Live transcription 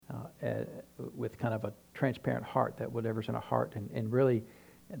with kind of a transparent heart, that whatever's in our heart, and really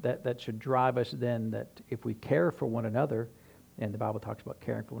that should drive us then, that if we care for one another, and the Bible talks about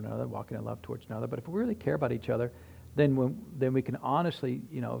caring for one another, walking in love towards another, but if we really care about each other, then we can honestly,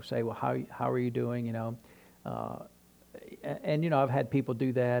 say, well, how are you doing, and I've had people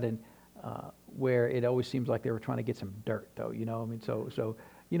do that, and where it always seems like they were trying to get some dirt, though, so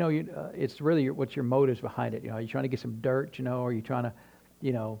it's really what's your motives behind it. Are you trying to get some dirt, or are you trying to,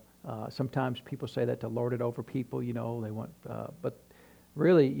 sometimes people say that to lord it over people, they want, but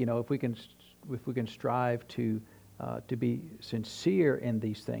really, if we can strive to be sincere in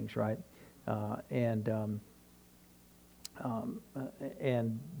these things, right, and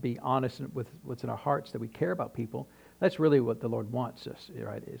be honest with what's in our hearts, that we care about people. That's really what the Lord wants us,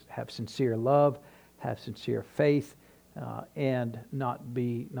 right? Is have sincere love, have sincere faith, and not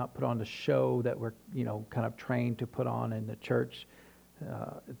put on the show that we're kind of trained to put on in the church,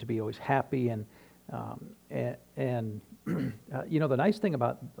 to be always happy and the nice thing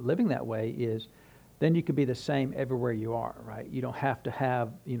about living that way is then you can be the same everywhere you are, right? You don't have to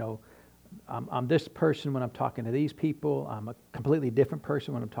have I'm this person when I'm talking to these people. I'm a completely different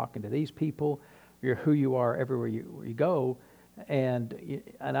person when I'm talking to these people. You're who you are everywhere you go. And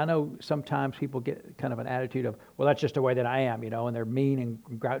I know sometimes people get kind of an attitude of, well, that's just the way that I am, and they're mean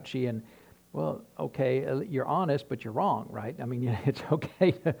and grouchy. And, well, okay, you're honest, but you're wrong, right? I mean, it's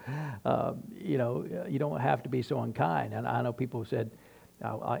okay. You don't have to be so unkind. And I know people said,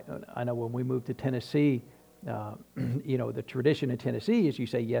 I know when we moved to Tennessee, the tradition in Tennessee is you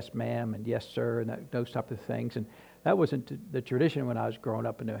say yes, ma'am, and yes, sir, and those type of things. And that wasn't the tradition when I was growing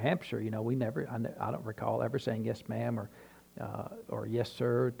up in New Hampshire. We never, I don't recall ever saying yes, ma'am, or yes,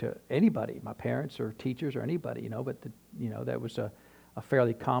 sir to anybody, my parents or teachers or anybody. But that was a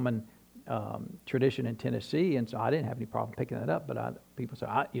fairly common tradition in Tennessee, and so I didn't have any problem picking that up. But people say,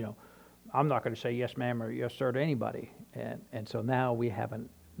 I'm not going to say yes, ma'am, or yes, sir to anybody. And so now we have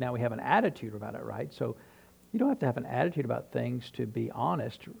an attitude about it, right? So you don't have to have an attitude about things to be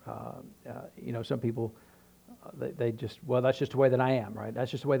honest. Some people, they just, well, that's just the way that I am, right?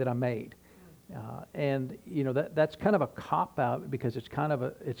 That's just the way that I'm made. And that's kind of a cop out, because it's kind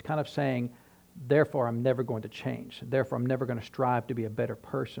of saying, therefore I'm never going to change. Therefore I'm never going to strive to be a better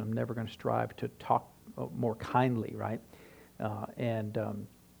person. I'm never going to strive to talk more kindly, right?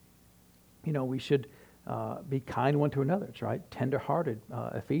 We should be kind one to another. It's right, tender-hearted.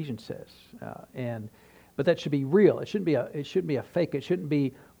 Ephesians says, but that should be real. It shouldn't be a fake. It shouldn't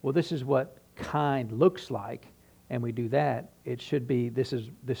be, well, this is what kind looks like, and we do that. It should be, this is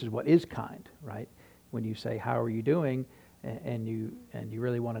what is kind, right? When you say, how are you doing, and you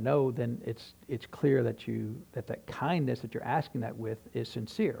really want to know, then it's clear that that kindness that you're asking that with is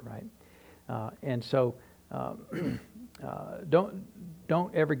sincere, right? And so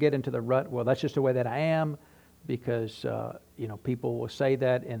don't ever get into the rut, well, that's just the way that I am, because people will say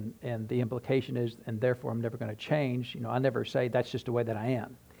that, and the implication is, and therefore I'm never going to change. I never say that's just the way that I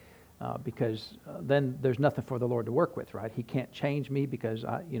am, because then there's nothing for the Lord to work with, right? He can't change me, because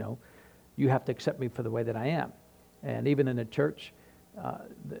you have to accept me for the way that I am. And even in the church,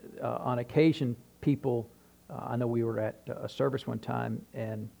 on occasion, people, I know we were at a service one time,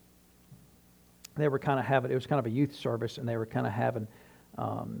 and they were kind of having, it was kind of a youth service, and they were kind of having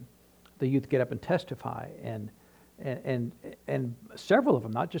the youth get up and testify, and several of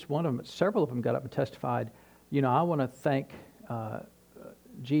them, not just one of them, but several of them got up and testified, I want to thank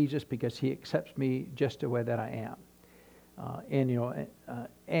Jesus because he accepts me just the way that I am.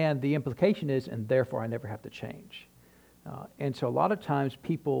 And the implication is, and therefore I never have to change. And so a lot of times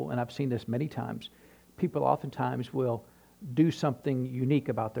people, and I've seen this many times, people oftentimes will do something unique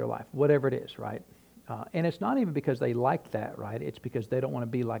about their life, whatever it is, right? And it's not even because they like that, right? It's because they don't want to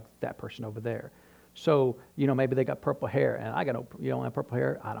be like that person over there. So, maybe they got purple hair, and I got no, you don't have purple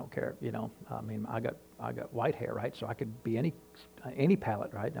hair? I don't care, I mean, I got white hair, right? So I could be any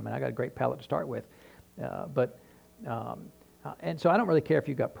palette, right? I mean, I got a great palette to start with. And so I don't really care if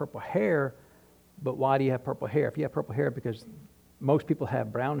you got purple hair, but why do you have purple hair? If you have purple hair because most people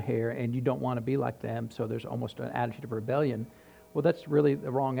have brown hair and you don't want to be like them, so there's almost an attitude of rebellion, well, that's really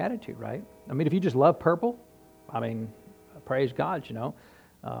the wrong attitude, right? I mean, if you just love purple, I mean, praise God,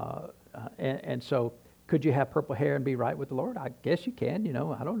 and so could you have purple hair and be right with the Lord? I guess you can,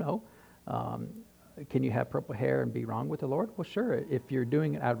 I don't know. Can you have purple hair and be wrong with the Lord? Well, sure, if you're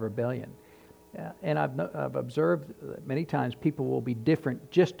doing it out of rebellion. And I've observed many times people will be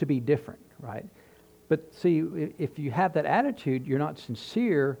different just to be different, right? But see, if you have that attitude, you're not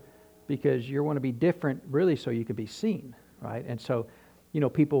sincere, because you want to be different really so you can be seen, right? And so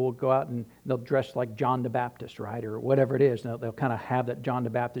people will go out and they'll dress like John the Baptist, right, or whatever it is. They'll kind of have that John the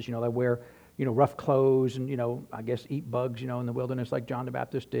Baptist. They wear rough clothes and I guess eat bugs in the wilderness like John the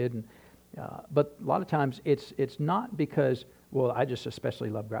Baptist did. And but a lot of times it's not because, well, I just especially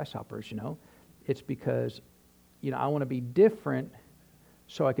love grasshoppers. It's because I want to be different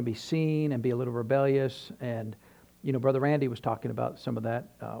so I can be seen and be a little rebellious. And Brother Randy was talking about some of that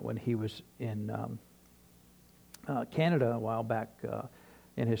when he was in Canada a while back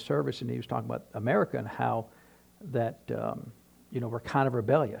in his service, and he was talking about America and how that we're kind of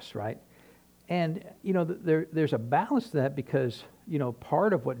rebellious, right? And there's a balance to that because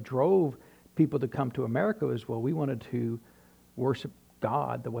part of what drove people to come to America is, well, we wanted to worship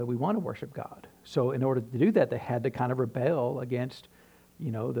God the way we want to worship God. So in order to do that, they had to kind of rebel against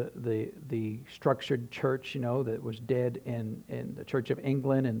the structured church that was dead in the Church of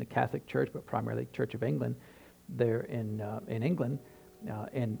England and the Catholic Church, but primarily Church of England there in England,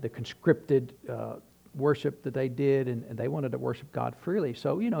 and the conscripted worship that they did, and they wanted to worship God freely.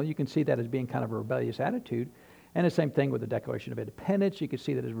 So you can see that as being kind of a rebellious attitude. And the same thing with the Declaration of Independence. You can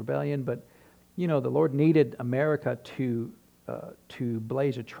see that as rebellion, but the Lord needed America to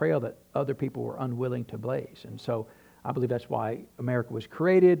blaze a trail that other people were unwilling to blaze. And so I believe that's why America was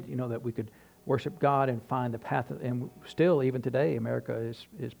created, that we could worship God and find the path. And still, even today, America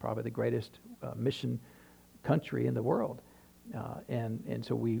is probably the greatest mission country in the world. And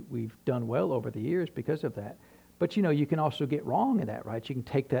so we've done well over the years because of that. But you can also get wrong in that, right? You can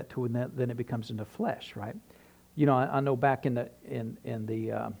take that to then it becomes into flesh, right? I know back in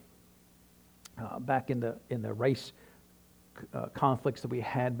the race conflicts that we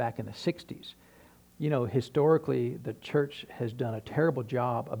had back in the 60s. Historically, the church has done a terrible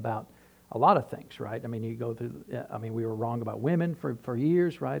job about a lot of things, right? I mean, you go through, we were wrong about women for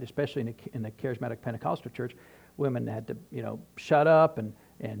years, right? Especially in the charismatic Pentecostal church. Women had to, shut up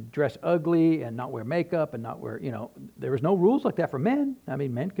and dress ugly and not wear makeup and not wear, there was no rules like that for men. I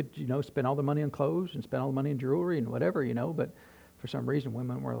mean, men could, spend all the money on clothes and spend all the money on jewelry and whatever, but for some reason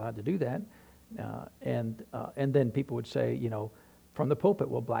women weren't allowed to do that. And then people would say, from the pulpit,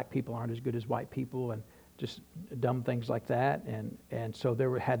 well, black people aren't as good as white people, and just dumb things like that. And so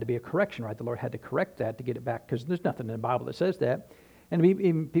there had to be a correction, right? The Lord had to correct that to get it back, because there's nothing in the Bible that says that. And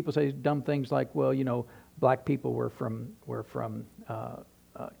even people say dumb things like, well, black people were from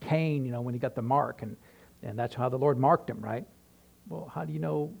Cain, when he got the mark, and that's how the Lord marked him, right? Well, how do you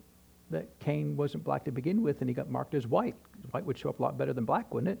know that Cain wasn't black to begin with and he got marked as white? White would show up a lot better than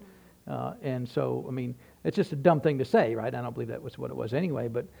black, wouldn't it? And so, it's just a dumb thing to say, right? I don't believe that was what it was anyway,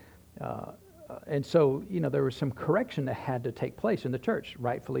 but and so, there was some correction that had to take place in the church,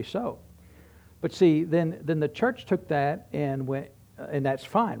 rightfully so. But see, then the church took that and went, and that's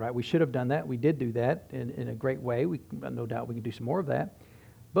fine, right? We should have done that. We did do that in a great way. No doubt we can do some more of that.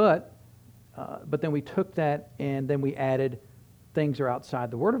 But then we took that and then we added things that are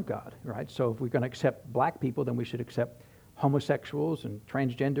outside the Word of God, right? So if we're going to accept black people, then we should accept homosexuals and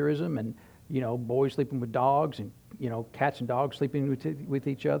transgenderism and, boys sleeping with dogs and, cats and dogs sleeping with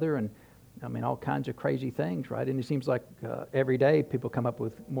each other and, all kinds of crazy things, right? And it seems like every day people come up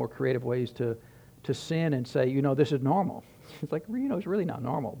with more creative ways to sin and say, this is normal. It's like, it's really not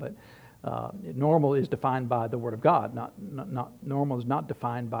normal, but normal is defined by the Word of God. Not normal is not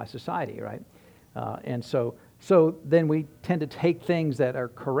defined by society, right? And so then we tend to take things that are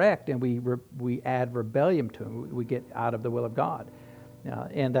correct and we add rebellion to them. We get out of the will of God,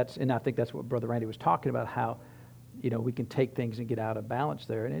 and I think that's what Brother Randy was talking about. How we can take things and get out of balance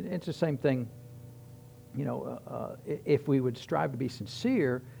there, and it's the same thing. If we would strive to be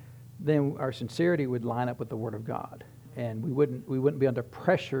sincere, then our sincerity would line up with the Word of God, and we wouldn't be under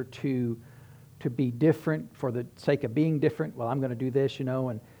pressure to be different for the sake of being different. Well, I'm going to do this,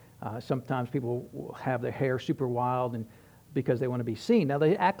 and sometimes people will have their hair super wild and because they want to be seen. Now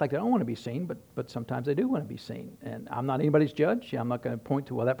they act like they don't want to be seen, but sometimes they do want to be seen. And I'm not anybody's judge. I'm not going to point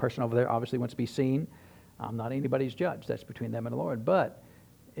to, well, that person over there obviously wants to be seen. I'm not anybody's judge. That's between them and the Lord. But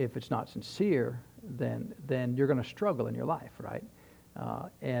if it's not sincere, then you're going to struggle in your life, right?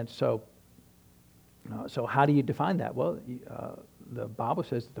 And so how do you define that? Well, the Bible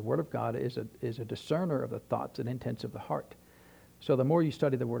says that the Word of God is a discerner of the thoughts and intents of the heart. So the more you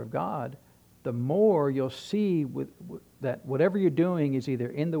study the Word of God, the more you'll see that whatever you're doing is either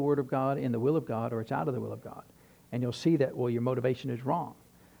in the Word of God, in the will of God, or it's out of the will of God. And you'll see that, well, your motivation is wrong.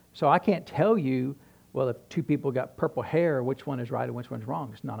 So I can't tell you, well, if two people got purple hair, which one is right and which one's wrong.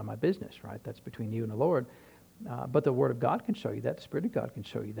 It's none of my business, right? That's between you and the Lord. But the Word of God can show you that. The Spirit of God can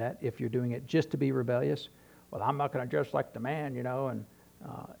show you that. If you're doing it just to be rebellious, well, I'm not going to dress like the man, and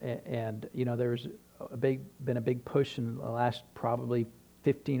there's been a big push in the last probably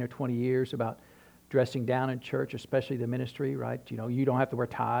 15 or 20 years about dressing down in church, especially the ministry, right? You don't have to wear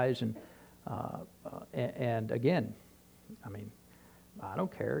ties, and again, I mean, I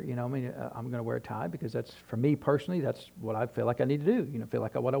don't care, I'm going to wear a tie because that's, for me personally, that's what I feel like I need to do, feel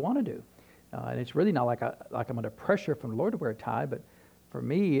like what I want to do. And it's really not like I'm under pressure from the Lord to wear a tie, but for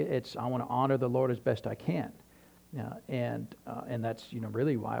me, it's I want to honor the Lord as best I can. And that's,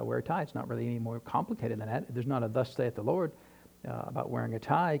 really why I wear a tie. It's not really any more complicated than that. There's not a thus saith the Lord about wearing a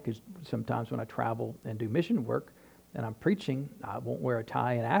tie, because sometimes when I travel and do mission work and I'm preaching, I won't wear a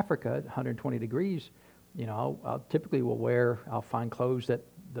tie in Africa at 120 degrees. I'll typically I'll find clothes that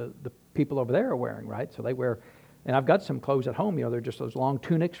the people over there are wearing, right? So they wear, and I've got some clothes at home, they're just those long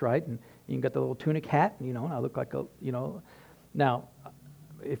tunics, right? And you can get the little tunic hat, and I look like now,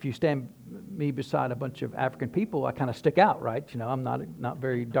 if you stand me beside a bunch of African people, I kind of stick out, right? I'm not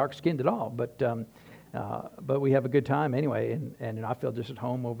very dark-skinned at all, but we have a good time anyway, and I feel just at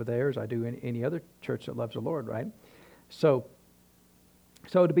home over there as I do in any other church that loves the Lord, right? So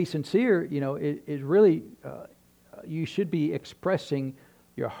to be sincere, it is really, you should be expressing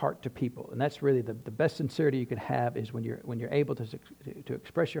your heart to people, and that's really the best sincerity you can have is when you're able to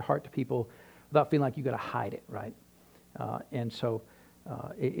express your heart to people without feeling like you got to hide it, right? And so,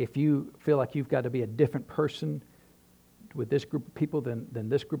 if you feel like you've got to be a different person with this group of people than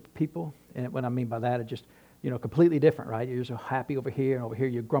this group of people, and what I mean by that is just completely different, right? You're so happy over here, and over here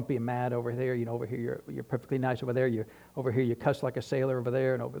you're grumpy and mad over there. Over here you're perfectly nice over there. You're over here you cuss like a sailor over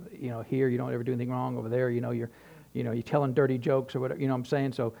there, and over here you don't ever do anything wrong. Over there, you're telling dirty jokes or whatever. What I'm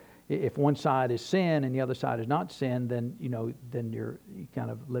saying? So if one side is sin and the other side is not sin, then then you're kind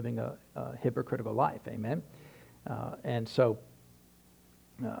of living a hypocritical life. Amen. And so.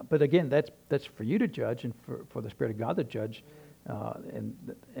 But again, that's for you to judge and for the Spirit of God to judge,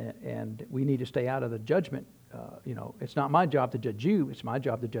 and we need to stay out of the judgment. It's not my job to judge you; it's my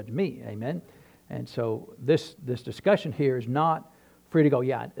job to judge me. Amen. And so this discussion here is not for you to go,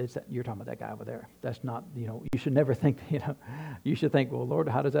 yeah, you're talking about that guy over there. That's not, you should never think, you should think, well, Lord,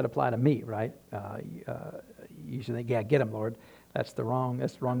 how does that apply to me, right? You should think, yeah, get him, Lord. That's the wrong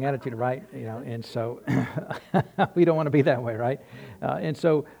attitude, right? And so we don't want to be that way, right? And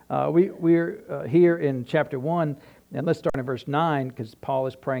so we're here in chapter 1, and let's start in verse 9, because Paul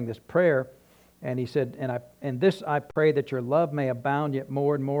is praying this prayer, and he said, and this I pray that your love may abound yet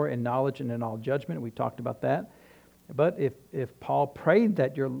more and more in knowledge and in all judgment. We talked about that. But if Paul prayed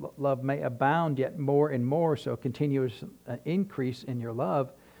that your love may abound yet more and more, so a continuous increase in your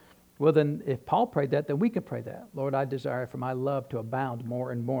love, well, then if Paul prayed that, then we can pray that. Lord, I desire for my love to abound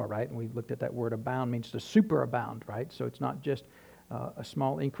more and more, right? And we looked at that word abound means to superabound, right? So it's not just a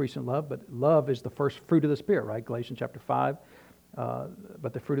small increase in love, but love is the first fruit of the Spirit, right? Galatians chapter 5.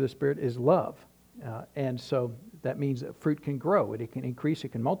 But the fruit of the Spirit is love. And so that means that fruit can grow. It can increase, it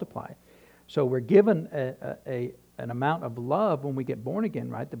can multiply. So we're given an amount of love when we get born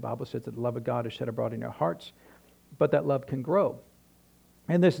again, right? The Bible says that the love of God is shed abroad in our hearts, but that love can grow.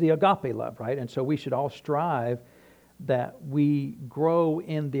 And this is the agape love, right? And so we should all strive that we grow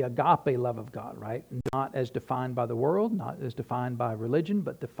in the agape love of God, right? Not as defined by the world, not as defined by religion,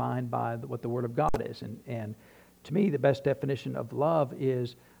 but defined by what the Word of God is. And to me, the best definition of love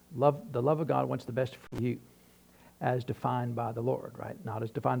is the love of God wants the best for you, as defined by the Lord, right? Not as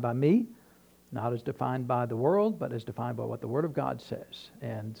defined by me, not as defined by the world, but as defined by what the Word of God says.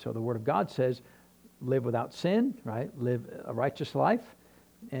 And so the Word of God says, live without sin, right? Live a righteous life.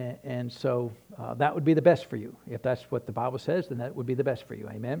 And so that would be the best for you. If that's what the Bible says, then that would be the best for you.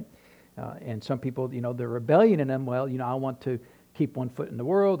 Amen. And some people, the rebellion in them, well, I want to keep one foot in the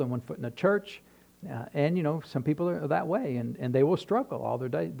world and one foot in the church. And some people are that way, and they will struggle all their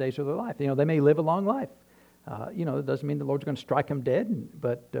days of their life. They may live a long life. It doesn't mean the Lord's going to strike them dead,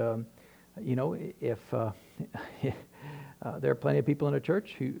 but if there are plenty of people in the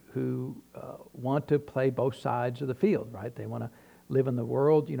church who want to play both sides of the field, right? They want to live in the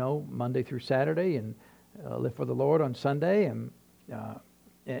world, Monday through Saturday, and live for the Lord on Sunday. And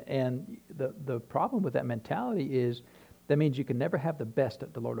the problem with that mentality is that means you can never have the best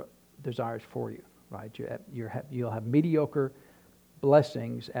that the Lord desires for you, right? You'll have mediocre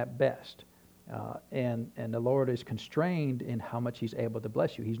blessings at best. And the Lord is constrained in how much He's able to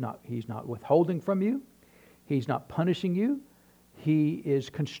bless you. He's not withholding from you. He's not punishing you. He is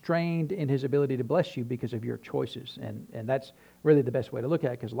constrained in His ability to bless you because of your choices. And that's really the best way to look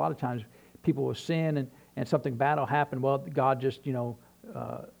at it, because a lot of times people will sin and something bad will happen. Well, God just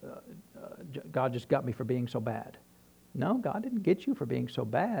got me for being so bad. No, God didn't get you for being so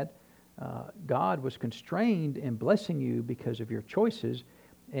bad. God was constrained in blessing you because of your choices,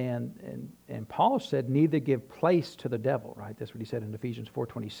 And Paul said, neither give place to the devil, right? That's what he said in Ephesians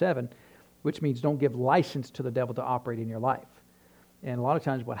 4:27, which means don't give license to the devil to operate in your life. And a lot of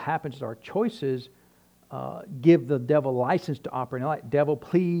times what happens is our choices give the devil license to operate in your life. Devil,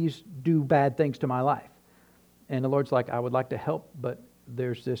 please do bad things to my life. And the Lord's like, I would like to help, but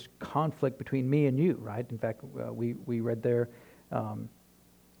there's this conflict between me and you, right? In fact, we read there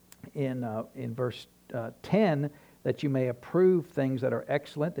in verse 10, that you may approve things that are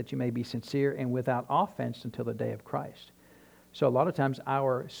excellent, that you may be sincere and without offense until the day of Christ. So a lot of times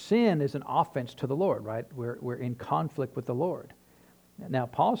our sin is an offense to the Lord, right? We're in conflict with the Lord. Now,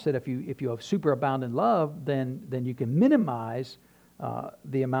 Paul said if you have superabound in love, then you can minimize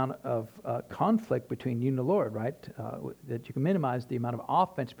the amount of conflict between you and the Lord, right? That you can minimize the amount of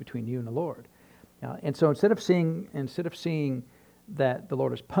offense between you and the Lord. And so instead of seeing that the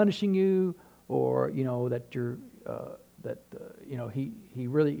Lord is punishing you, or that you're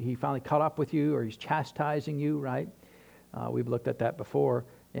he finally caught up with you, or he's chastising you, right? We've looked at that before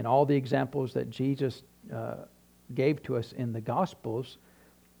in all the examples that Jesus gave to us in the Gospels,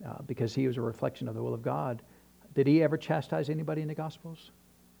 because he was a reflection of the will of God. Did he ever chastise anybody in the Gospels?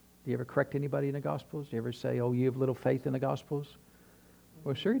 Did he ever correct anybody in the Gospels? Did he ever say, "Oh, you have little faith" in the Gospels?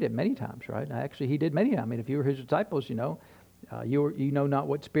 Well, sure, he did many times, right? Actually, he did many times. I mean, if you were his disciples, you know not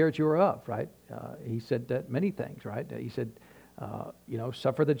what spirit you are of, right? He said that many things, right? He said,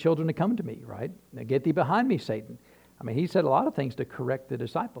 suffer the children to come to me, right? Now get thee behind me, Satan. I mean, he said a lot of things to correct the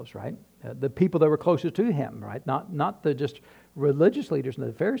disciples, right? The people that were closest to him, right? Not the just religious leaders and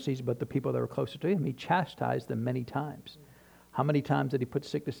the Pharisees, but the people that were closer to him. He chastised them many times. How many times did he put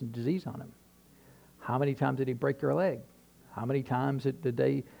sickness and disease on them? How many times did he break their leg? How many times did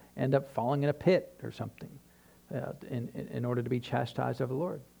they end up falling in a pit or something in order to be chastised of the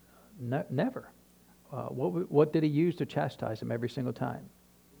Lord? Never. What did he use to chastise them every single time?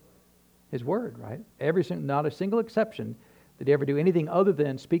 His word, right? Not a single exception did he ever do anything other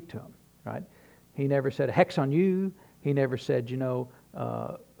than speak to him, right? He never said, "Hex on you." He never said, there's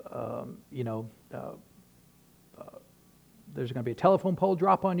going to be a telephone pole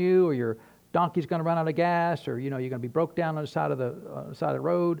drop on you, or your donkey's going to run out of gas, or you're going to be broke down on the side of the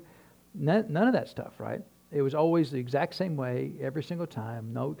road. None of that stuff, right? It was always the exact same way every single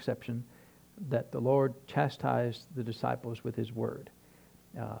time, no exception, that the Lord chastised the disciples with his word.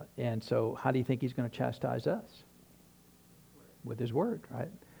 And so how do you think he's going to chastise us? With his word,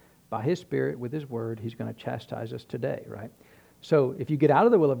 right? By his Spirit, with his word, he's going to chastise us today, right? So if you get out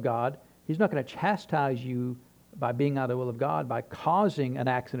of the will of God, he's not going to chastise you by being out of the will of God, by causing an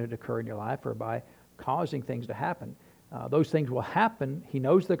accident to occur in your life, or by causing things to happen. Those things will happen. He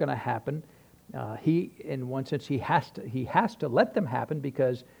knows they're going to happen. In one sense, he has to let them happen,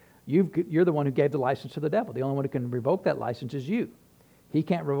 because you're the one who gave the license to the devil. The only one who can revoke that license is you. He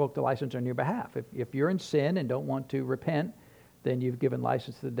can't revoke the license on your behalf. If you're in sin and don't want to repent, then you've given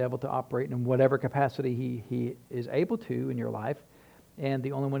license to the devil to operate in whatever capacity he is able to in your life. And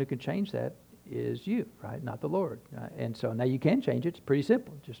the only one who can change that is you, right? Not the Lord. And so now you can change it. It's pretty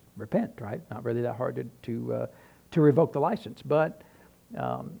simple. Just repent, right? Not really that hard to revoke the license. But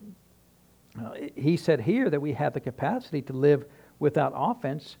he said here that we have the capacity to live without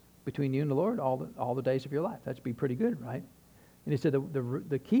offense between you and the Lord all the days of your life. That'd be pretty good, right? And he said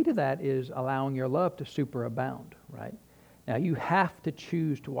the key to that is allowing your love to superabound, right? Now, you have to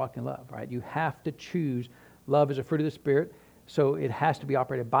choose to walk in love, right? You have to choose. Love is a fruit of the Spirit, so it has to be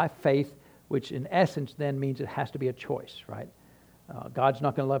operated by faith, which in essence then means it has to be a choice, right? God's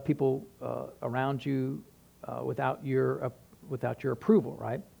not going to love people around you without your approval,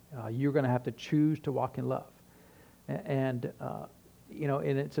 right? You're going to have to choose to walk in love. And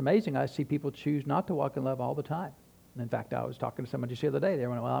it's amazing. I see people choose not to walk in love all the time. In fact, I was talking to somebody just the other day. They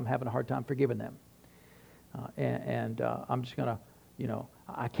went, "Well, I'm having a hard time forgiving them. I'm just going to,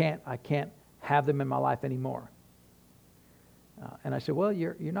 I can't have them in my life anymore." And I said, "Well,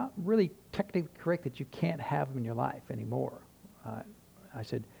 you're not really technically correct that you can't have them in your life anymore." I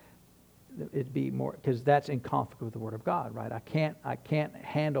said, "It'd be more, because that's in conflict with the Word of God, right? I can't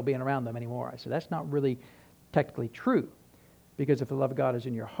handle being around them anymore." I said, "That's not really technically true, because if the love of God is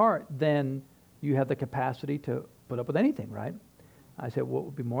in your heart, then you have the capacity to put up with anything, right?" I said, "What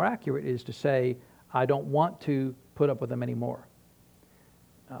would be more accurate is to say, I don't want to put up with them anymore."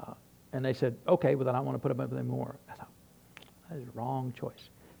 And they said, "Okay, well then I don't want to put up with them anymore." I thought, that is a wrong choice.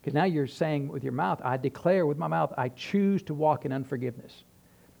 Because now you're saying with your mouth, I declare with my mouth, I choose to walk in unforgiveness.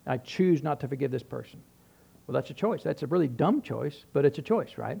 I choose not to forgive this person. Well, that's a choice. That's a really dumb choice, but it's a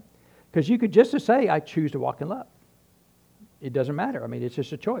choice, right? Because you could just say, I choose to walk in love. It doesn't matter. I mean, it's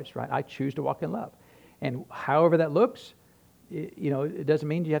just a choice, right? I choose to walk in love. And however that looks, it doesn't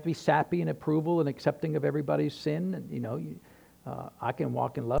mean you have to be sappy and approval and accepting of everybody's sin. And, I can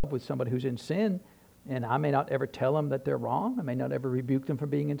walk in love with somebody who's in sin, and I may not ever tell them that they're wrong. I may not ever rebuke them for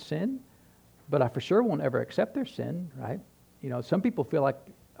being in sin, but I for sure won't ever accept their sin, right? Some people feel like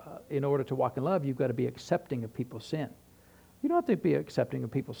in order to walk in love, you've got to be accepting of people's sin. You don't have to be accepting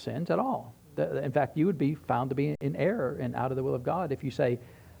of people's sins at all. In fact, you would be found to be in error and out of the will of God if you say,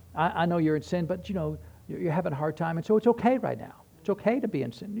 I know you're in sin, but you're having a hard time, and so it's okay right now. It's okay to be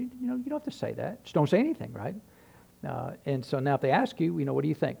in sin. You don't have to say that. Just don't say anything, right? And so now if they ask you, what do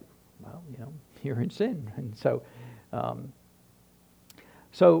you think? Well, you're in sin. And so,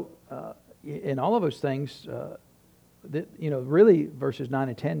 in all of those things, really verses 9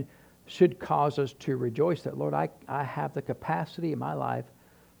 and 10 should cause us to rejoice that, Lord, I have the capacity in my life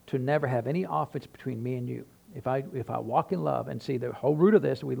to never have any offense between me and you. If I walk in love, and see the whole root of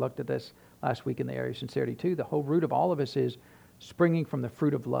this, we looked at this last week in the area of sincerity too, the whole root of all of us is springing from the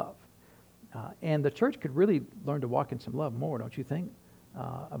fruit of love. And the church could really learn to walk in some love more, don't you think?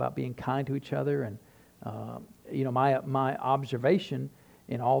 About being kind to each other. And, my observation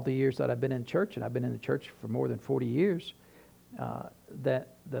in all the years that I've been in church, and I've been in the church for more than 40 years, that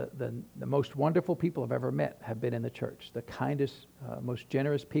the most wonderful people I've ever met have been in the church. The kindest, most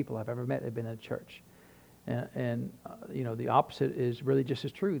generous people I've ever met have been in the church. And the opposite is really just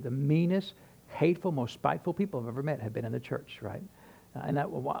as true. The meanest, hateful, most spiteful people I've ever met have been in the church, right? And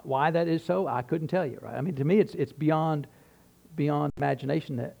why that is so, I couldn't tell you, right? I mean, to me, it's beyond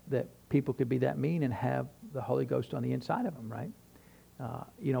imagination that people could be that mean and have the Holy Ghost on the inside of them, right?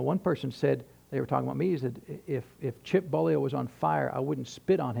 One person said, they were talking about me, he said, if Chip Bolio was on fire, I wouldn't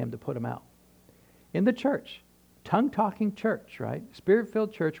spit on him to put him out. In the church, tongue-talking church, right?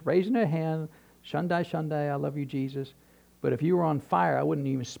 Spirit-filled church, raising a hand, Shundai, Shundai, I love you, Jesus. But if you were on fire, I wouldn't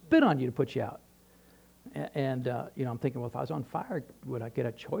even spit on you to put you out. And I'm thinking, well, if I was on fire, would I get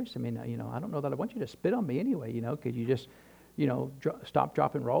a choice? I mean, I don't know that I want you to spit on me anyway, could you just, stop,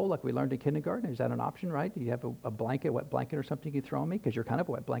 drop, and roll like we learned in kindergarten? Is that an option, right? Do you have a blanket, wet blanket or something you throw on me? Because you're kind of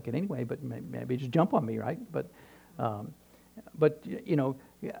a wet blanket anyway, but maybe just jump on me, right? And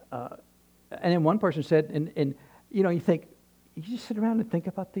then one person said, and you think, you just sit around and think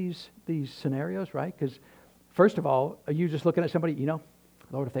about these scenarios, right? Because first of all, are you just looking at somebody,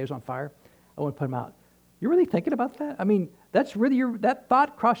 Lord, if they was on fire, I want to put them out. You're really thinking about that? I mean, that's really that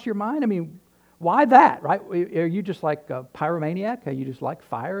thought crossed your mind? I mean, why that, right? Are you just like a pyromaniac? Are you just like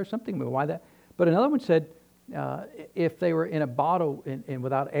fire or something? I mean, why that? But another one said, if they were in a bottle and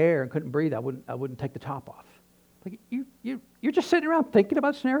without air and couldn't breathe, I wouldn't take the top off. Like you're just sitting around thinking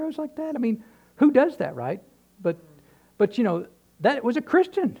about scenarios like that? I mean, who does that, right? But that was a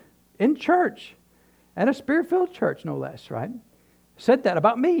Christian in church, and a Spirit-filled church, no less, right? Said that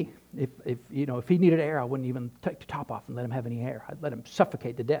about me. If he needed air, I wouldn't even take the top off and let him have any air. I'd let him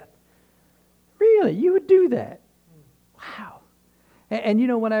suffocate to death. Really? You would do that? Wow. And you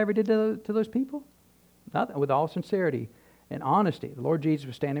know what I ever did to those people? Nothing. With all sincerity and honesty. The Lord Jesus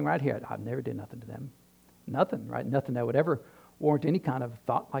was standing right here. I never did nothing to them. Nothing, right? Nothing that would ever warrant any kind of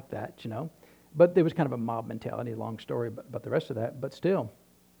thought like that, But there was kind of a mob mentality, long story, but the rest of that, but still.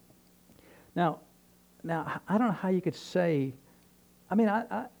 Now, I don't know how you could say, I mean,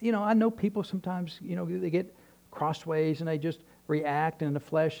 I know people sometimes, they get crossways and they just react in the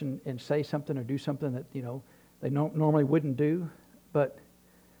flesh and say something or do something that, they normally wouldn't do. But,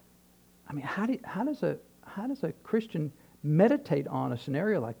 I mean, how does a Christian meditate on a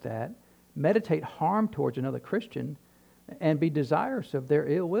scenario like that, meditate harm towards another Christian, and be desirous of their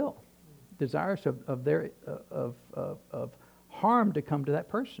ill will, desirous of their harm to come to that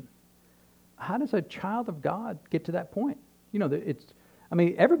person? How does a child of God get to that point?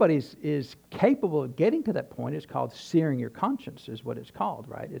 Everybody is capable of getting to that point. It's called searing your conscience, is what it's called,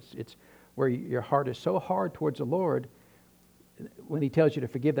 right? It's where your heart is so hard towards the Lord, when He tells you to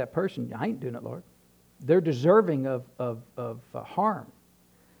forgive that person, I ain't doing it, Lord. They're deserving of harm.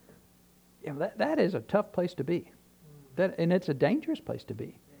 That is a tough place to be. And it's a dangerous place to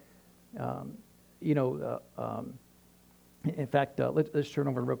be. In fact, let's turn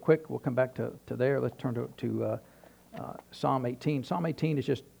over real quick. We'll come back to there. Let's turn to Psalm 18. Psalm 18 is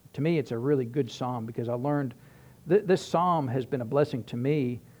just, to me, it's a really good psalm because I learned this psalm has been a blessing to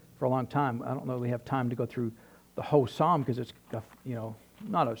me for a long time. I don't know if we have time to go through the whole psalm because it's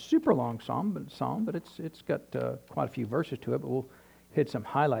not a super long psalm, but it's got quite a few verses to it. But we'll hit some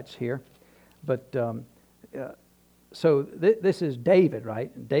highlights here. But so this is David,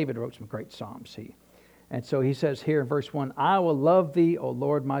 right? David wrote some great psalms. And so he says here in verse 1, I will love thee, O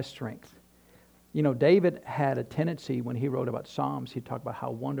Lord, my strength. David had a tendency when he wrote about Psalms, he'd talk about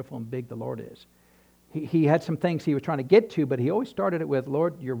how wonderful and big the Lord is. he had some things he was trying to get to, but he always started it with,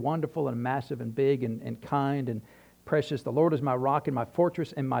 Lord, you're wonderful and massive and big and kind and precious. The Lord is my rock and my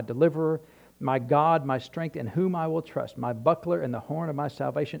fortress and my deliverer, my God, my strength, in whom I will trust, my buckler and the horn of my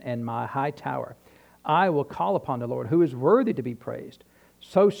salvation and my high tower. I will call upon the Lord, who is worthy to be praised.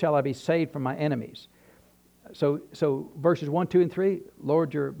 So shall I be saved from my enemies. So verses 1, 2, and 3,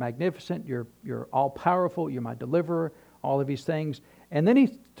 Lord, you're magnificent, you're all-powerful, you're my deliverer, all of these things. And then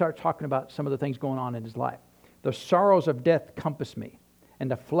he starts talking about some of the things going on in his life. The sorrows of death compassed me, and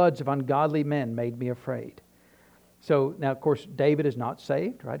the floods of ungodly men made me afraid. So now, of course, David is not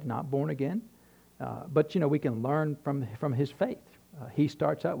saved, right? Not born again. But, we can learn from his faith. He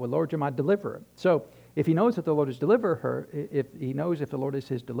starts out with, Lord, you're my deliverer. So if he knows that the Lord is deliverer, if he knows if the Lord is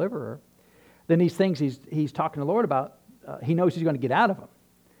his deliverer, then these things he's talking to the Lord about, he knows he's going to get out of them.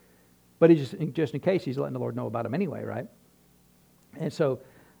 But just in case, he's letting the Lord know about them anyway, right? And so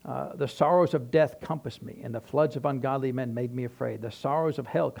the sorrows of death compassed me, and the floods of ungodly men made me afraid. The sorrows of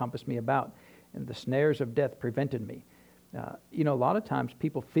hell compassed me about, and the snares of death prevented me. A lot of times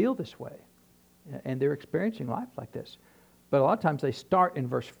people feel this way, and they're experiencing life like this. But a lot of times they start in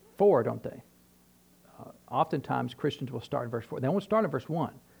verse 4, don't they? Oftentimes Christians will start in verse 4. They won't start in verse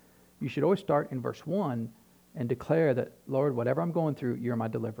 1. You should always start in verse 1 and declare that, Lord, whatever I'm going through, you're my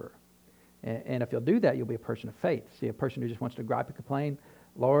deliverer. And if you'll do that, you'll be a person of faith. See, a person who just wants to gripe and complain,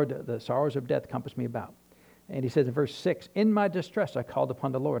 Lord, the sorrows of death compass me about. And he says in verse 6, in my distress I called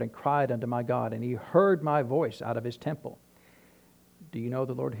upon the Lord and cried unto my God, and he heard my voice out of his temple. Do you know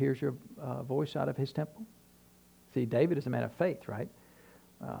the Lord hears your voice out of his temple? See, David is a man of faith, right?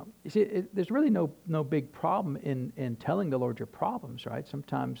 You see, there's really no big problem in telling the Lord your problems, right?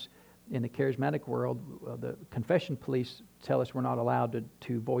 Sometimes in the charismatic world, the confession police tell us we're not allowed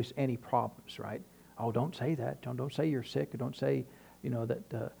to voice any problems, right? Oh, don't say that. Don't say you're sick. Or don't say,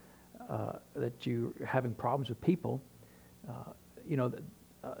 that you're having problems with people.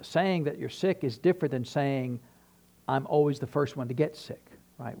 Saying that you're sick is different than saying I'm always the first one to get sick,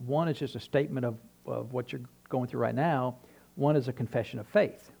 right? One is just a statement of what you're going through right now. One is a confession of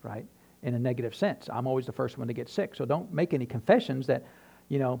faith, right? In a negative sense. I'm always the first one to get sick. So don't make any confessions that,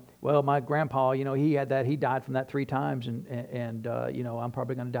 well, my grandpa, he had that, he died from that 3 times, and I'm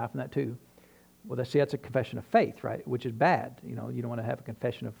probably going to die from that too. Well, that's a confession of faith, right? Which is bad. You don't want to have a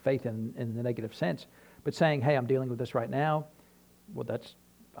confession of faith in the negative sense. But saying, hey, I'm dealing with this right now, well, that's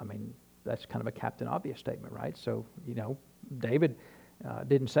kind of a Captain Obvious statement, right? So, David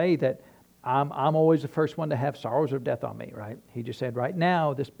didn't say that I'm always the first one to have sorrows of death on me, right? He just said, right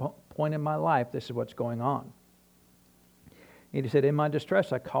now, this point in my life, this is what's going on. And he said, in my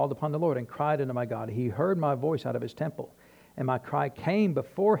distress, I called upon the Lord and cried unto my God. He heard my voice out of his temple, and my cry came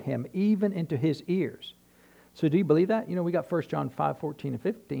before him, even into his ears. So do you believe that? We got 1 John 5, 14 and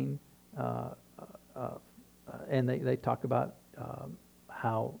 15, and they talk about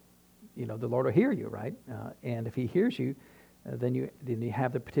how, the Lord will hear you, right? And if he hears you, then you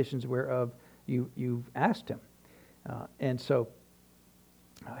have the petitions whereof you've asked him. And so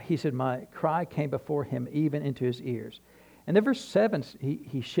he said, my cry came before him, even into his ears. And then verse 7,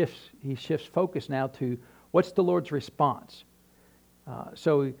 he shifts focus now to what's the Lord's response.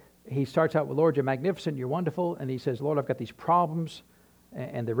 So he starts out with, Lord, you're magnificent, you're wonderful. And he says, Lord, I've got these problems,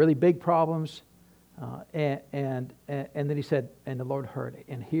 and they're really big problems. And then he said, and the Lord heard.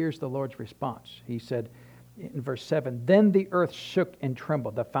 And here's the Lord's response. He said in verse 7, then the earth shook and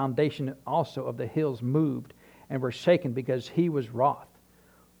trembled. The foundation also of the hills moved and were shaken because he was wroth.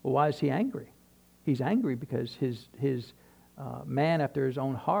 Well, why is he angry? He's angry because his man after his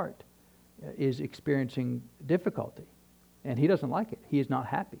own heart is experiencing difficulty. And he doesn't like it. He is not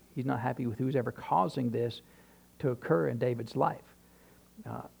happy. He's not happy with who's ever causing this to occur in David's life.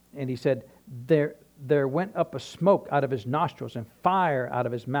 And he said, there went up a smoke out of his nostrils, and fire out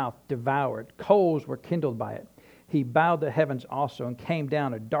of his mouth devoured. Coals were kindled by it. He bowed the heavens also, and came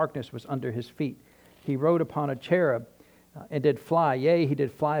down, and darkness was under his feet. He rode upon a cherub, and did fly. Yea, he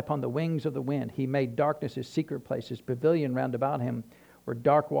did fly upon the wings of the wind. He made darkness his secret place. His pavilion round about him were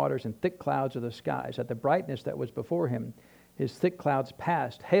dark waters and thick clouds of the skies. At the brightness that was before him, his thick clouds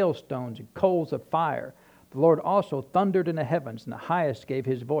passed, hailstones and coals of fire. The Lord also thundered in the heavens, and the highest gave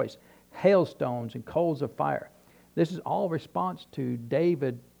his voice, hailstones and coals of fire. This is all response to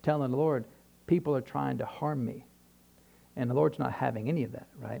David telling the Lord, people are trying to harm me. And the Lord's not having any of that,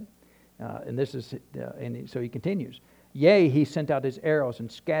 right? And so he continues. Yea, he sent out his arrows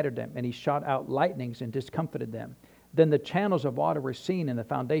and scattered them, and he shot out lightnings and discomfited them. Then the channels of water were seen, and the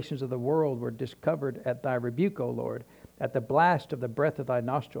foundations of the world were discovered at thy rebuke, O Lord, at the blast of the breath of thy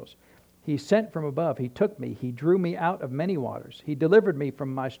nostrils. He sent from above, he took me, he drew me out of many waters. He delivered me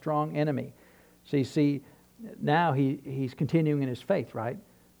from my strong enemy, See, now he's continuing in his faith, right?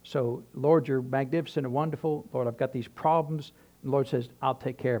 So, Lord, you're magnificent and wonderful. Lord, I've got these problems. And the Lord says, I'll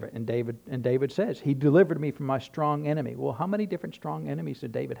take care of it. And David says, He delivered me from my strong enemy. Well, how many different strong enemies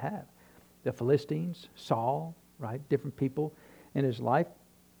did David have? The Philistines, Saul, right? Different people in his life.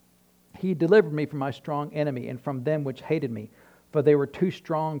 He delivered me from my strong enemy and from them which hated me, for they were too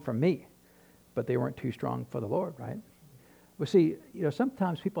strong for me, but they weren't too strong for the Lord, right? Well, see,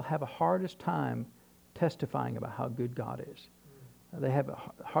 sometimes people have a hardest time testifying about how good God is. They have a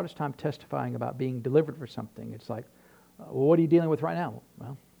hardest time testifying about being delivered for something. It's like, well, what are you dealing with right now?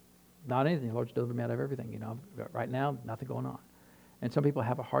 Well, not anything. The Lord's delivered me out of everything. Right now, nothing going on. And some people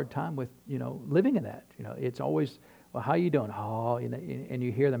have a hard time with, living in that. It's always, well, how are you doing? Oh, and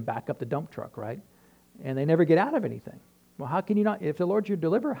you hear them back up the dump truck, right? And they never get out of anything. Well, how can you not? If the Lord's your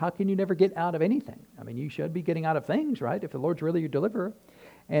deliverer, how can you never get out of anything? I mean, you should be getting out of things, right? If the Lord's really your deliverer.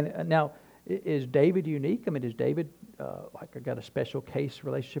 And now, is David unique? I mean, is David got a special case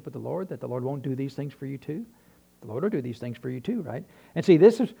relationship with the Lord, that the Lord won't do these things for you too? The Lord will do these things for you too, right? And see,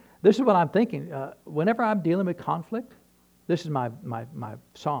 this is what I'm thinking. Whenever I'm dealing with conflict, this is my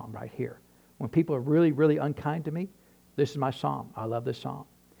psalm right here. When people are really, really unkind to me, this is my psalm. I love this psalm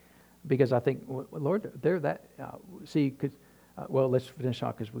because I think, Lord, they're that. Let's finish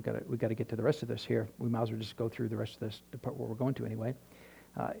off because we got to get to the rest of this here. We might as well just go through the rest of this, the part where we're going to anyway.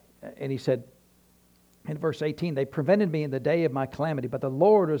 And he said in verse 18, they prevented me in the day of my calamity, but the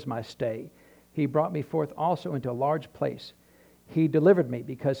Lord was my stay. He brought me forth also into a large place. He delivered me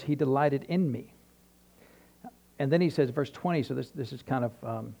because he delighted in me. And then he says, verse 20, so this is kind of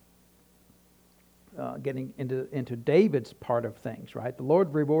getting into David's part of things, right? The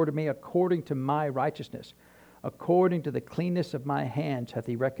Lord rewarded me according to my righteousness. According to the cleanness of my hands hath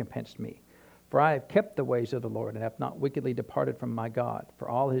he recompensed me. For I have kept the ways of the Lord, and have not wickedly departed from my God. For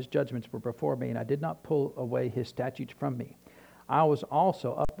all his judgments were before me, and I did not pull away his statutes from me. I was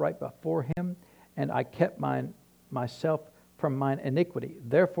also upright before him, and I kept myself from mine iniquity.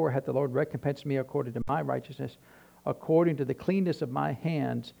 Therefore hath the Lord recompensed me according to my righteousness, according to the cleanness of my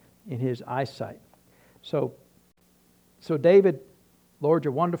hands in his eyesight. So David, Lord,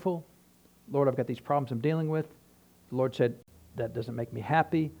 you're wonderful. Lord, I've got these problems I'm dealing with. The Lord said, that doesn't make me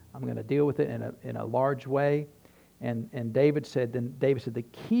happy. I'm going to deal with it in a large way. And David said, the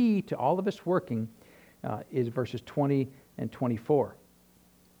key to all of us working is verses 20 and 24.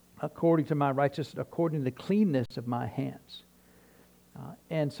 According to my righteousness, according to the cleanness of my hands.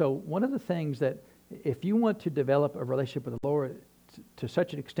 And so one of the things that, if you want to develop a relationship with the Lord to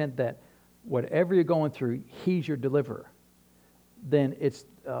such an extent that whatever you're going through, he's your deliverer, then it's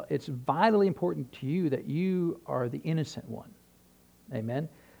vitally important to you that you are the innocent one. Amen?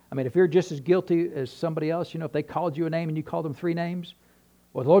 I mean, if you're just as guilty as somebody else, if they called you a name and you called them 3 names,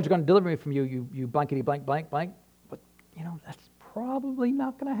 well, the Lord's going to deliver me from you blankety blank, blank, blank. But, that's probably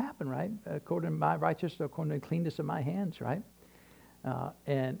not going to happen, right? According to my righteousness, according to the cleanness of my hands, right?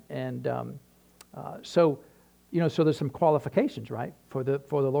 So there's some qualifications, right, for the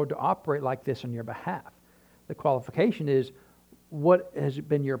Lord to operate like this on your behalf. The qualification is, what has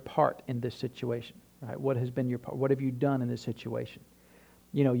been your part in this situation, right? What has been your part? What have you done in this situation?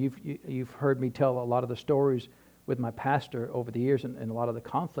 You've heard me tell a lot of the stories with my pastor over the years, and a lot of the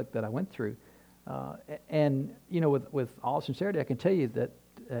conflict that I went through. With all sincerity, I can tell you that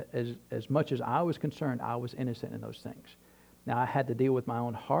as much as I was concerned, I was innocent in those things. Now, I had to deal with my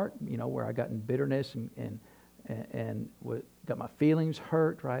own heart, where I got in bitterness and got my feelings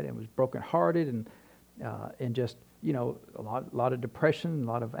hurt, right, and was brokenhearted, and just a lot of depression, a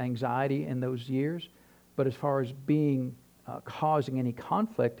lot of anxiety in those years. But as far as being causing any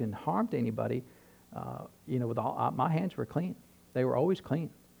conflict and harm to anybody, with all my hands were clean. They were always clean.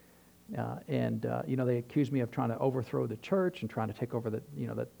 They accused me of trying to overthrow the church and trying to take over that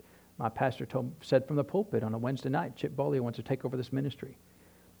my pastor said from the pulpit on a Wednesday night, Chip Bollier wants to take over this ministry.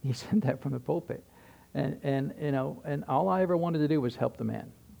 He said that from the pulpit. And all I ever wanted to do was help the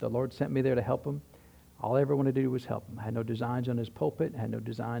man. The Lord sent me there to help him. All I ever wanted to do was help him. I had no designs on his pulpit, had no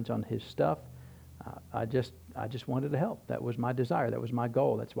designs on his stuff. I just wanted to help. That was my desire. That was my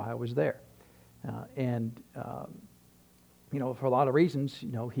goal. That's why I was there. For a lot of reasons,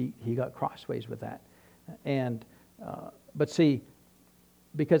 he got crossways with that. But see,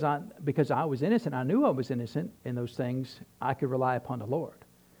 because I was innocent, I knew I was innocent in those things, I could rely upon the Lord.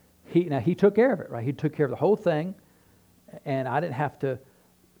 He took care of it, right? He took care of the whole thing, and I didn't have to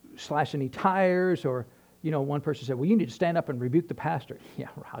slash any tires or, one person said, well, you need to stand up and rebuke the pastor. Yeah,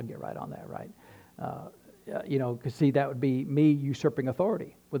 I'll get right on that, right? Because see, that would be me usurping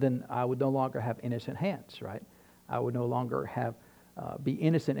authority. Well, then I would no longer have innocent hands, right? I would no longer be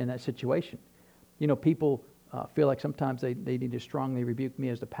innocent in that situation. people feel like sometimes they need to strongly rebuke me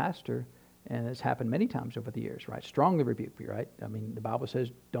as the pastor, and it's happened many times over the years, right? Strongly rebuke me, right? I mean, the Bible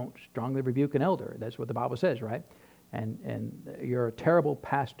says don't strongly rebuke an elder. That's what the Bible says, right? And you're a terrible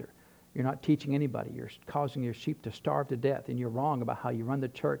pastor. You're not teaching anybody. You're causing your sheep to starve to death, and you're wrong about how you run the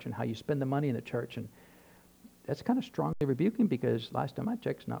church and how you spend the money in the church. And that's kind of strongly rebuking, because last time I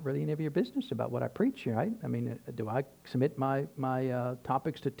checked, it's not really any of your business about what I preach, right? I mean, do I submit my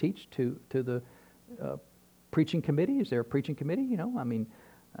topics to teach to the preaching committee? Is there a preaching committee? I mean,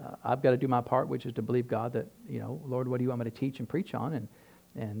 I've got to do my part, which is to believe God that, Lord, what do you want me to teach and preach on?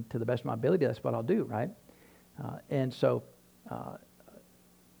 And to the best of my ability, that's what I'll do, right? And so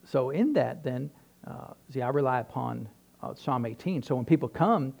in that, then, I rely upon Psalm 18. So when people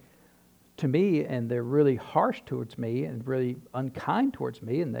come to me and they're really harsh towards me and really unkind towards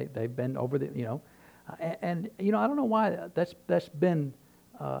me, and they've been over the, I don't know why that's been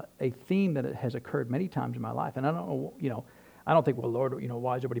a theme that has occurred many times in my life. And I don't know, I don't think, well, Lord,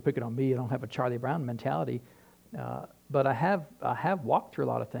 why is everybody picking on me? I don't have a Charlie Brown mentality. But I have walked through a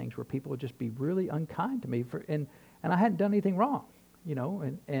lot of things where people would just be really unkind to me and I hadn't done anything wrong,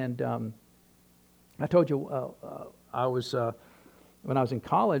 and I told you I was when I was in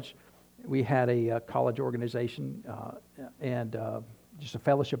college, we had a college organization and just a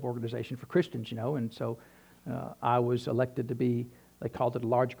fellowship organization for Christians, and so I was elected to be, they called it a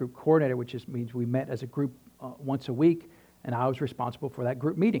large group coordinator, which means we met as a group once a week. And I was responsible for that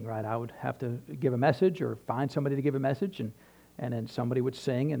group meeting, right? I would have to give a message or find somebody to give a message, and then somebody would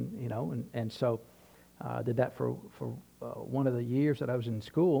sing, and so I did that for one of the years that I was in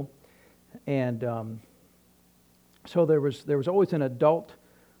school, and so there was always an adult,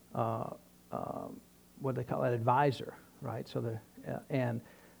 what do they call it, advisor, right? So and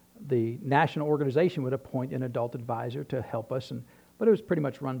the national organization would appoint an adult advisor to help us, but it was pretty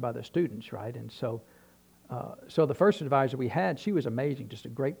much run by the students, right? And so. So the first advisor we had, she was amazing, just a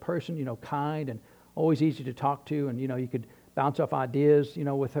great person, kind and always easy to talk to. And, you could bounce off ideas,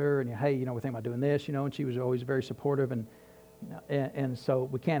 with her and, hey, we're thinking about doing this, and she was always very supportive. And so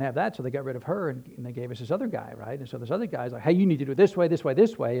we can't have that. So they got rid of her and they gave us this other guy, right? And so this other guy's like, hey, you need to do it this way, this way,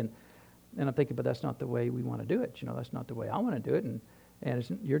 this way. And I'm thinking, but that's not the way we want to do it. That's not the way I want to do it.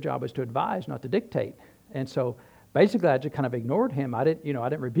 And your job is to advise, not to dictate. And so basically I just kind of ignored him. I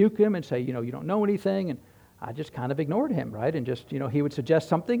didn't rebuke him and say, you don't know anything. And I just kind of ignored him, right? And just, he would suggest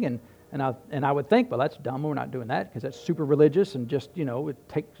something, and I would think, well, that's dumb. We're not doing that because that's super religious, and just,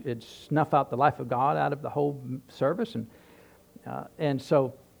 it'd snuff out the life of God out of the whole service, and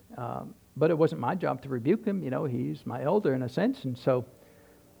so, but it wasn't my job to rebuke him. He's my elder in a sense, and so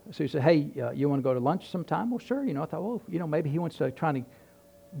he said, hey, you want to go to lunch sometime? Well, sure. I thought, well, maybe he wants to try to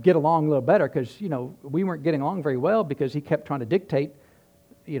get along a little better, because we weren't getting along very well because he kept trying to dictate,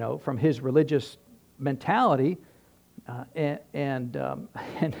 from his religious mentality, and I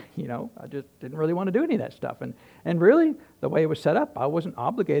just didn't really want to do any of that stuff. And really, the way it was set up, I wasn't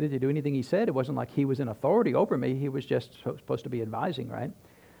obligated to do anything he said. It wasn't like he was in authority over me. He was just supposed to be advising, right?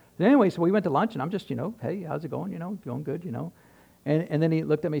 But anyway, so we went to lunch, and I'm just, hey, how's it going? Going good, And then he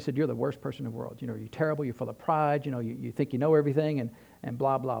looked at me and said, you're the worst person in the world. You're terrible. You're full of pride. You think you know everything, and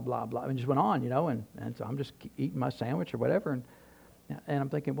blah, blah, blah, blah. And just went on, and so I'm just eating my sandwich or whatever. And I'm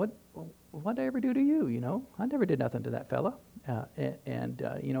thinking, what did I ever do to you? I never did nothing to that fella.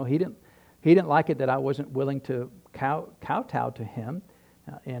 He didn't like it that I wasn't willing to kowtow to him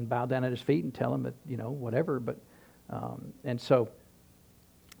and bow down at his feet and tell him that, whatever. But, and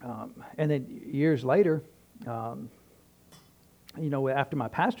then years later, after my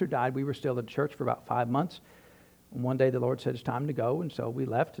pastor died, we were still at church for about 5 months. And one day the Lord said, it's time to go. And so we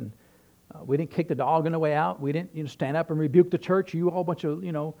left, and we didn't kick the dog on the way out. We didn't, stand up and rebuke the church. You all bunch of,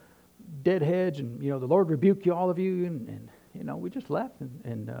 deadheads, and, the Lord rebuke you, all of you. And we just left.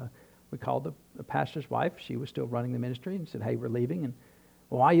 And we called the pastor's wife. She was still running the ministry, and said, hey, we're leaving. And,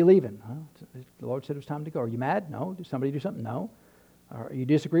 well, why are you leaving? Well, the Lord said it was time to go. Are you mad? No. Did somebody do something? No. Or you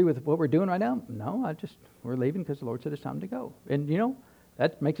disagree with what we're doing right now? No, we're leaving because the Lord said it's time to go. And,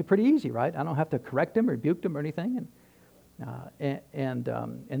 that makes it pretty easy, right? I don't have to correct them or rebuke them or anything. And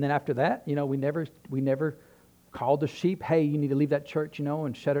then after that, we never called the sheep, hey, you need to leave that church,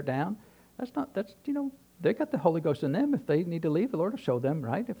 and shut it down. They got the Holy Ghost in them. If they need to leave, the Lord will show them,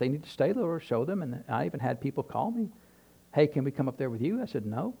 right? If they need to stay, the Lord will show them. And I even had people call me, hey, can we come up there with you? I said,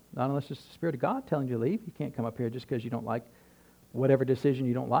 no, not unless it's the Spirit of God telling you to leave. You can't come up here just because you don't like whatever decision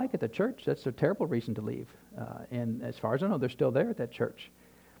you don't like at the church. That's a terrible reason to leave. And as far as I know, they're still there at that church.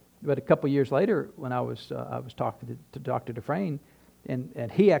 But a couple years later, when I was talking to Dr. Dufresne,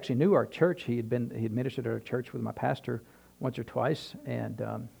 and he actually knew our church. He had ministered at our church with my pastor once or twice, and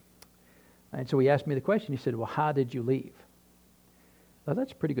And so he asked me the question. He said, well, how did you leave? Well,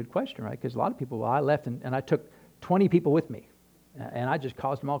 that's a pretty good question, right? Because a lot of people, well, I left and I took 20 people with me. And I just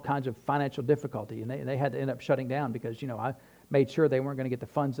caused them all kinds of financial difficulty. And they had to end up shutting down because, I made sure they weren't going to get the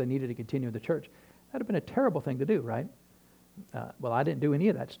funds they needed to continue the church. That would have been a terrible thing to do, right? Well, I didn't do any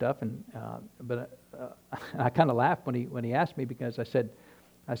of that stuff. But I kind of laughed when he asked me, because I said,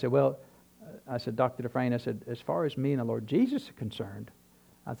 Dr. Dufresne, I said, as far as me and the Lord Jesus are concerned,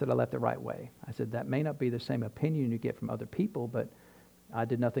 I said, I left the right way. I said, that may not be the same opinion you get from other people, but I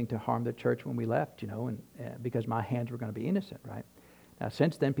did nothing to harm the church when we left, and because my hands were going to be innocent, right? Now,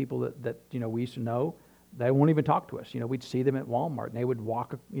 since then, people that we used to know, they won't even talk to us. We'd see them at Walmart, and they would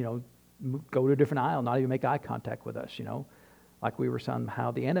walk, go to a different aisle, not even make eye contact with us, like we were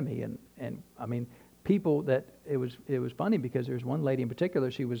somehow the enemy. And I mean, people that it was funny, because there was one lady in particular.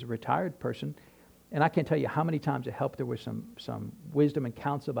 She was a retired person, and I can't tell you how many times it helped her with some wisdom and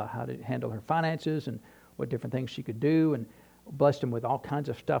counsel about how to handle her finances and what different things she could do, and blessed them with all kinds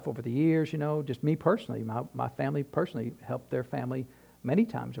of stuff over the years. Just me personally, my family personally helped their family many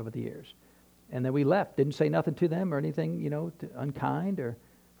times over the years. And then we left, didn't say nothing to them or anything, unkind, or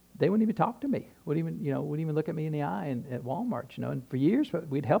they wouldn't even talk to me. Wouldn't even look at me in the eye at Walmart, And for years,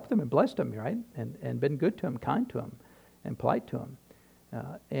 we'd helped them and blessed them, right? And been good to them, kind to them, and polite to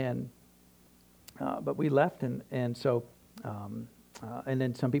them. But we left, and so and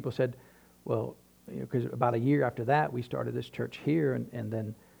then some people said, well, because about a year after that, we started this church here, and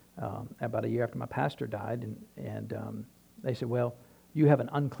then about a year after my pastor died, and they said, well, you have an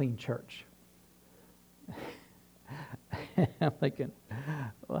unclean church. I'm thinking,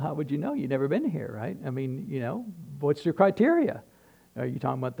 well, how would you know? You've never been here, right? I mean, what's your criteria? Are you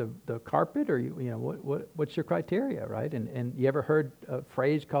talking about the carpet, or what's your criteria, right? And you ever heard a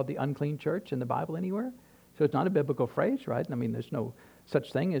phrase called the unclean church in the Bible anywhere? So it's not a biblical phrase, right? I mean, there's no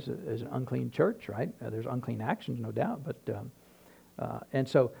such thing as an unclean church, right? There's unclean actions, no doubt, but and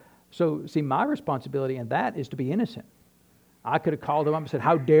so see, my responsibility in that is to be innocent. I could have called them up and said,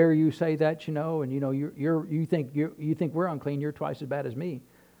 "How dare you say that?" And you think we're unclean. You're twice as bad as me.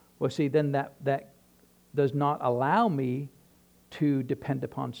 Well, see, then that does not allow me to depend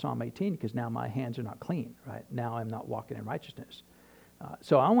upon Psalm 18, because now my hands are not clean, right? Now I'm not walking in righteousness.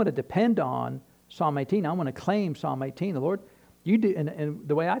 So I want to depend on Psalm 18. I want to claim Psalm 18. The Lord, you do, and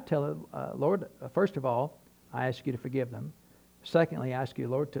the way I tell it, Lord, first of all, I ask you to forgive them. Secondly, I ask you,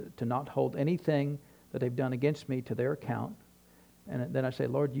 Lord, to not hold anything that they've done against me to their account. And then I say,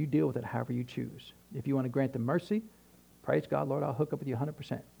 Lord, you deal with it however you choose. If you want to grant them mercy, praise God, Lord, I'll hook up with you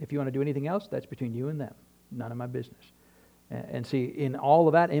 100%. If you want to do anything else, that's between you and them. None of my business. And see, in all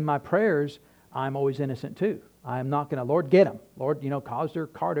of that, in my prayers, I'm always innocent too. I'm not going to, Lord, get them. Lord, cause their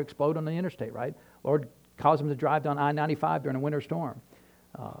car to explode on the interstate, right? Lord, cause them to drive down I-95 during a winter storm.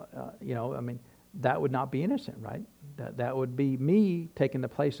 That would not be innocent, right? That would be me taking the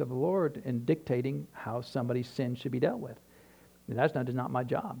place of the Lord and dictating how somebody's sin should be dealt with. And that's not my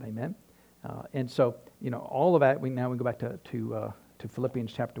job, amen? And so, all of that, we go back to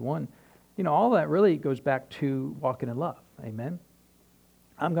Philippians chapter 1. All that really goes back to walking in love, amen?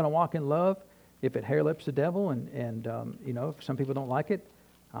 I'm going to walk in love. If it hair-lips the devil, and if some people don't like it,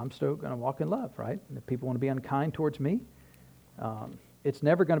 I'm still going to walk in love, right? And if people want to be unkind towards me, it's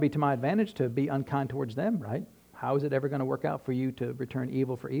never going to be to my advantage to be unkind towards them, right? How is it ever going to work out for you to return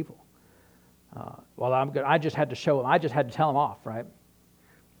evil for evil? I just had to show them. I just had to tell them off, right?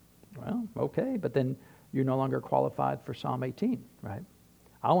 Well, okay, but then you're no longer qualified for Psalm 18, right?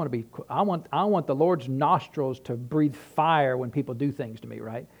 I want the Lord's nostrils to breathe fire when people do things to me,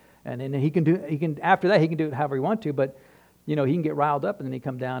 right? And then after that he can do it however he wants to, but he can get riled up and then he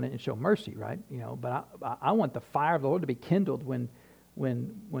come down and show mercy, right? But I want the fire of the Lord to be kindled when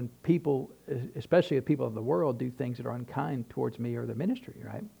people, especially the people of the world, do things that are unkind towards me or the ministry,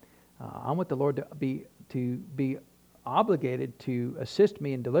 right? I want the Lord to be obligated to assist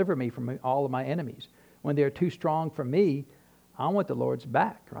me and deliver me from all of my enemies. When they're too strong for me, I want the Lord's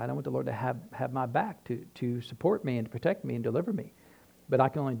back, right? I want the Lord to have my back to support me and to protect me and deliver me. But I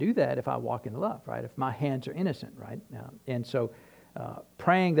can only do that if I walk in love, right? If my hands are innocent, right? And so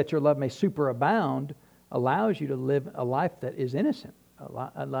praying that your love may superabound allows you to live a life that is innocent,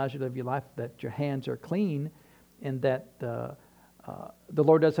 allows you to live your life that your hands are clean, and that the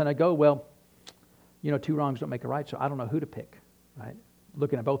Lord doesn't go, well, two wrongs don't make a right, so I don't know who to pick, right?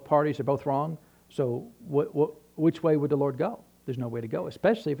 Looking at both parties, they're both wrong, so which way would the Lord go? There's no way to go,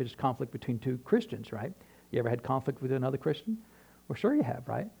 especially if it's conflict between two Christians, right? You ever had conflict with another Christian? Well, sure you have,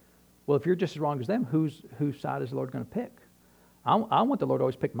 right? Well, if you're just as wrong as them, whose side is the Lord going to pick? I want the Lord to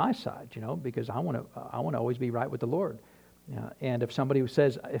always pick my side, because I want to always be right with the Lord. And if somebody who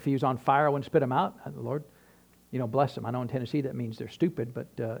says, if he was on fire, I wouldn't spit him out, Lord, bless them. I know in Tennessee that means they're stupid, but,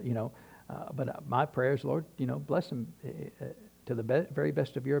 my prayer is, Lord, bless them to the very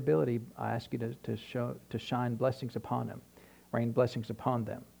best of your ability. I ask you to shine blessings upon them, rain blessings upon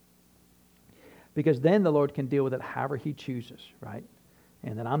them. Because then the Lord can deal with it however he chooses, right?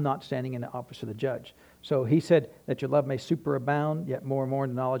 And then I'm not standing in the office of the judge. So he said that your love may superabound, yet more and more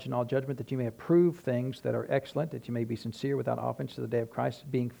in knowledge and all judgment, that you may approve things that are excellent, that you may be sincere without offense to the day of Christ,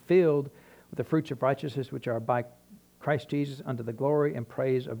 being filled with the fruits of righteousness which are by Christ Jesus unto the glory and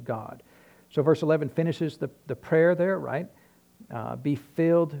praise of God. So verse 11 finishes the prayer there, right? Be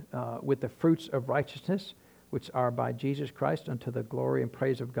filled with the fruits of righteousness which are by Jesus Christ unto the glory and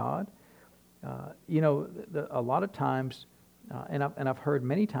praise of God. A lot of times, and I've heard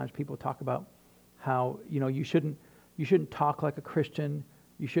many times people talk about how you shouldn't talk like a Christian,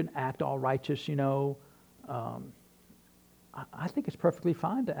 you shouldn't act all righteous. I think it's perfectly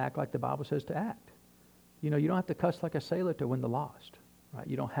fine to act like the Bible says to act. You don't have to cuss like a sailor to win the lost, right?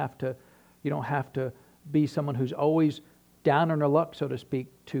 You don't have to be someone who's always down on their luck, so to speak,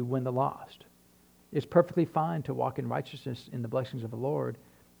 to win the lost. It's perfectly fine to walk in righteousness in the blessings of the Lord,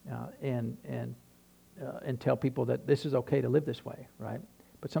 and tell people that this is okay to live this way, right?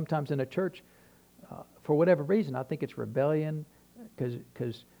 But sometimes in a church, for whatever reason, I think it's rebellion,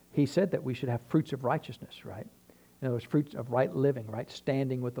 because he said that we should have fruits of righteousness, right? Those fruits of right living, right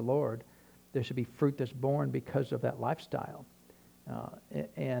standing with the Lord. There should be fruit that's born because of that lifestyle.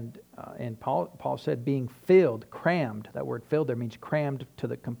 And Paul said being filled, crammed. That word filled there means crammed to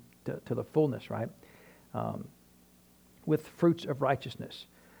the fullness, right? With fruits of righteousness.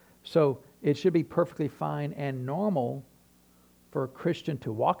 So it should be perfectly fine and normal for a Christian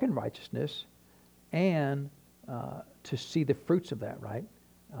to walk in righteousness and to see the fruits of that, right?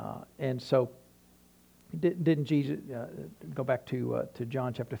 And so didn't Jesus, go back to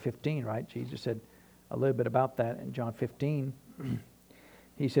John chapter 15, right? Jesus said a little bit about that in John 15.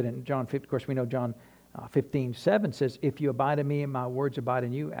 He said in John 15, of course we know John 15:7 says, if you abide in me and my words abide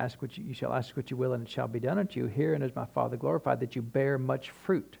in you, you shall ask what you will and it shall be done unto you. Herein is my Father glorified, that you bear much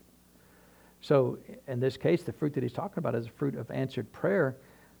fruit. So in this case, the fruit that he's talking about is the fruit of answered prayer.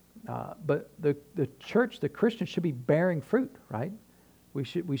 But the church, the Christians, should be bearing fruit, right? We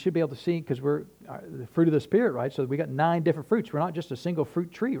should be able to see, because we're the fruit of the Spirit, right? So we got 9 different fruits. We're not just a single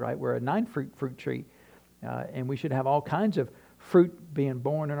fruit tree, right? We're a 9 fruit tree, and we should have all kinds of fruit being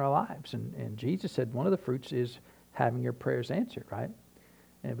born in our lives. And Jesus said one of the fruits is having your prayers answered, right?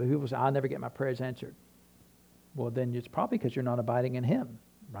 And but people say, I'll never get my prayers answered. Well, then it's probably because you're not abiding in Him,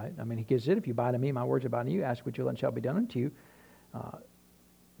 right? I mean, He gives it, if you abide in me, my words abide in you, ask what you will and shall be done unto you.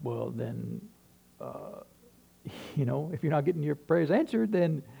 Well, then, if you're not getting your prayers answered,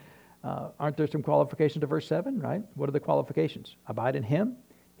 then aren't there some qualifications to verse 7, right? What are the qualifications? Abide in Him,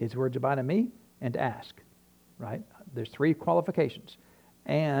 His words abide in me, and to ask, right? There's 3 qualifications.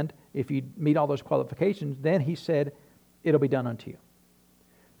 And if you meet all those qualifications, then He said, it'll be done unto you.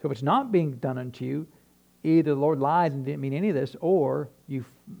 So if it's not being done unto you, either the Lord lied and didn't mean any of this, or you've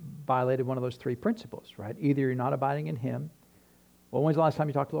violated one of those 3 principles, right? Either you're not abiding in Him. Well, when's the last time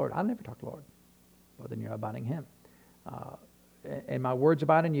you talked to the Lord? I never talked to the Lord. Well, then you're abiding in Him. And my words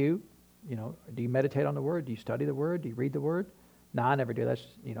abide in you. Do you meditate on the Word? Do you study the Word? Do you read the Word? No, I never do. That's,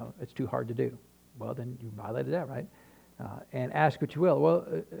 it's too hard to do. Well, then you violated that, right? And ask what you will. Well,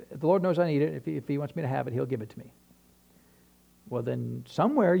 the Lord knows I need it. If He wants me to have it, He'll give it to me. Well, then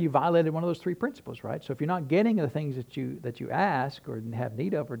somewhere you violated one of those 3 principles, right? So if you're not getting the things that you ask or have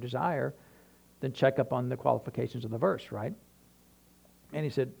need of or desire, then check up on the qualifications of the verse, right? And He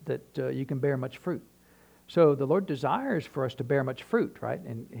said that you can bear much fruit. So the Lord desires for us to bear much fruit, right?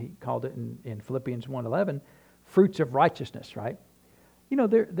 And He called it in Philippians 1:11, fruits of righteousness, right?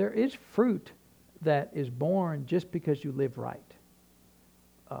 There is fruit that is born just because you live right.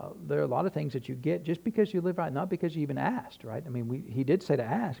 There are a lot of things that you get just because you live right, not because you even asked, right? I mean, He did say to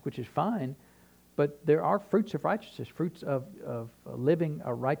ask, which is fine, but there are fruits of righteousness, fruits of living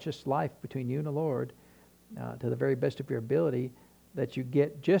a righteous life between you and the Lord to the very best of your ability that you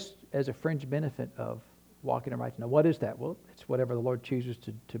get just as a fringe benefit of walking in righteousness. Now, what is that? Well, it's whatever the Lord chooses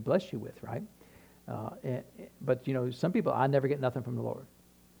to bless you with, right? But some people, I never get nothing from the Lord,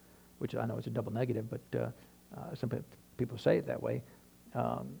 which I know is a double negative, but some people say it that way.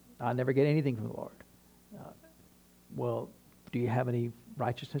 I never get anything from the Lord. Well, do you have any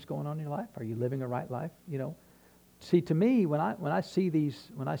righteousness going on in your life? Are you living a right life? See, to me, when I see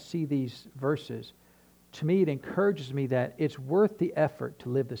these verses, to me it encourages me that it's worth the effort to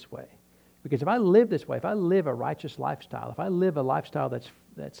live this way. Because if I live this way, if I live a righteous lifestyle, if I live a lifestyle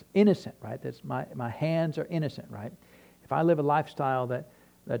that's innocent, right? That's my hands are innocent, right? If if I live a lifestyle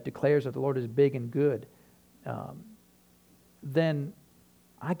that declares that the Lord is big and good, then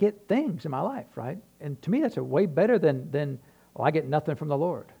I get things in my life, right? And to me, that's a way better than I get nothing from the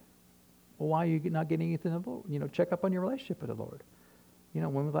Lord. Well, why are you not getting anything from the Lord? You know, check up on your relationship with the Lord. You know,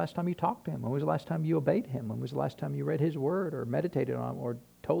 when was the last time you talked to Him? When was the last time you obeyed Him? When was the last time you read His Word or meditated on Him or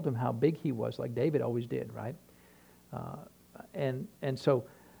told Him how big He was, like David always did, right? And so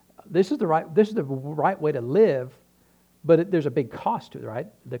this is the right way to live, but there's a big cost to it, right?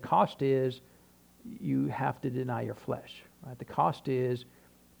 The cost is you have to deny your flesh, right? The cost is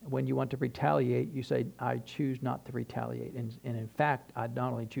when you want to retaliate, you say, I choose not to retaliate. And in fact, I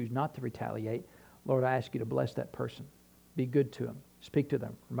not only choose not to retaliate, Lord, I ask you to bless that person. Be good to them. Speak to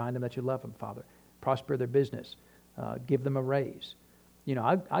them. Remind them that you love them, Father. Prosper their business. Give them a raise. You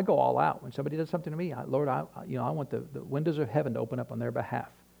know, I go all out. When somebody does something to me, Lord, I want the windows of heaven to open up on their behalf,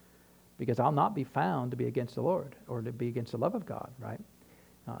 because I'll not be found to be against the Lord or to be against the love of God, right?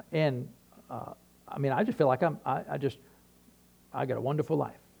 I mean, I just feel like I got a wonderful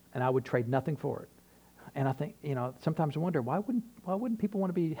life, and I would trade nothing for it. And I think, you know, sometimes I wonder, why wouldn't people want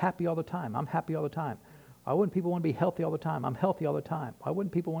to be happy all the time? I'm happy all the time. Why wouldn't people want to be healthy all the time? I'm healthy all the time. Why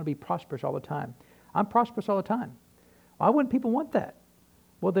wouldn't people want to be prosperous all the time? I'm prosperous all the time. Why wouldn't people want that?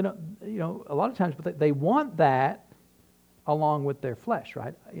 Well, they don't, you know, a lot of times they want that along with their flesh,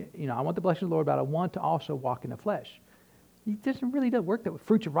 right? You know, I want the blessing of the Lord, but I want to also walk in the flesh. It doesn't work that way.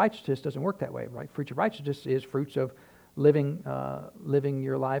 Fruits of righteousness doesn't work that way, right? Fruits of righteousness is fruits of living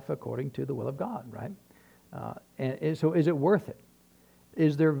your life according to the will of God, right? And so is it worth it?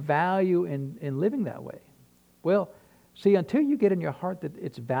 Is there value in living that way? Well, see, until you get in your heart that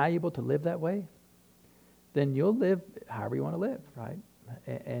it's valuable to live that way, then you'll live however you want to live, right?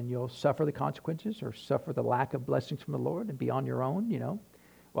 And you'll suffer the consequences or suffer the lack of blessings from the Lord and be on your own, you know.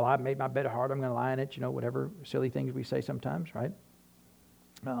 Well, I've made my bed hard, I'm going to lie in it, you know, whatever silly things we say sometimes, right?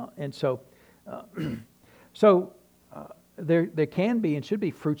 There can be and should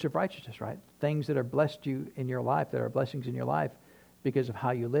be fruits of righteousness, right? Things that are blessed you in your life, that are blessings in your life because of how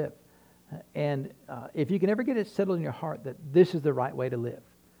you live. And if you can ever get it settled in your heart that this is the right way to live,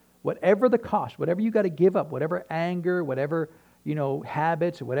 whatever the cost, whatever you got to give up, whatever anger, whatever, you know,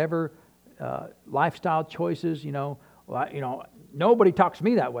 habits, whatever lifestyle choices, nobody talks to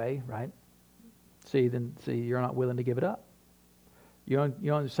me that way, right? See, you're not willing to give it up. You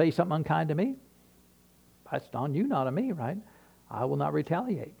don't say something unkind to me? That's on you, not on me, right? I will not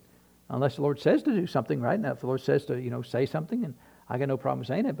retaliate unless the Lord says to do something, right? Now, if the Lord says to, say something, and I got no problem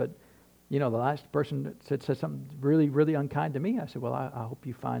saying it, but, the last person that said something really, really unkind to me, I said, well, I hope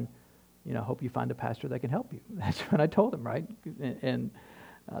you find, a pastor that can help you. That's what I told him, right? And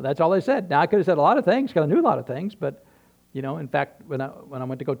that's all I said. Now, I could have said a lot of things, because I knew a lot of things, but, in fact, when I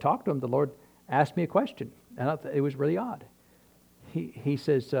went to go talk to him, the Lord asked me a question, and it was really odd. He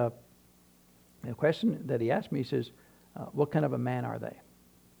says, the question that he asked me, he says, what kind of a man are they?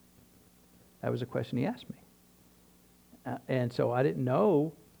 That was a question he asked me. And so I didn't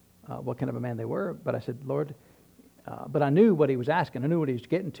know what kind of a man they were, but I said, Lord, but I knew what he was asking. I knew what he was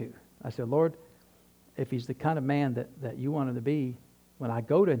getting to. I said, Lord, if he's the kind of man that you want him to be, when I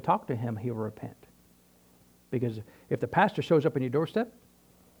go to and talk to him, he'll repent. Because if the pastor shows up on your doorstep,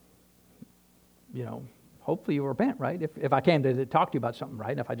 hopefully you'll repent, right? If I came to talk to you about something,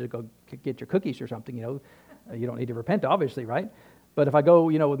 right? And if I just go get your cookies or something, you don't need to repent, obviously, right? But if I go,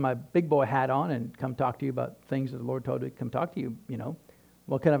 with my big boy hat on and come talk to you about things that the Lord told me to come talk to you,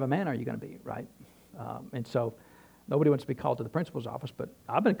 what kind of a man are you going to be, right? And so nobody wants to be called to the principal's office, but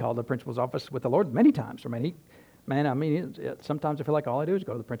I've been called to the principal's office with the Lord many times. Sometimes I feel like all I do is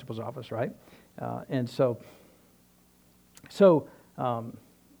go to the principal's office, right? I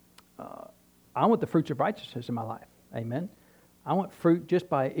want the fruits of righteousness in my life. Amen. I want fruit just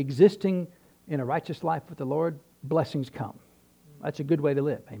by existing in a righteous life with the Lord, blessings come. That's a good way to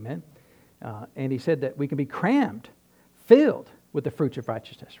live. Amen. And he said that we can be filled with the fruits of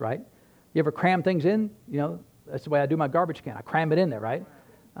righteousness, right? You ever cram things in? That's the way I do my garbage can. I cram it in there, right?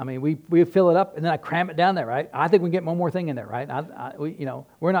 I mean, we fill it up and then I cram it down there, right? I think we can get one more thing in there, right?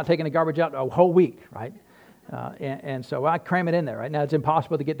 We're not taking the garbage out a whole week, right? And so I cram it in there, right? Now, it's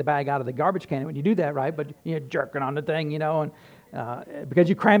impossible to get the bag out of the garbage can when you do that, right? But you're jerking on the thing, and because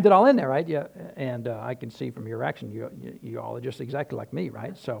you crammed it all in there, right? Yeah. And I can see from your reaction, you all are just exactly like me,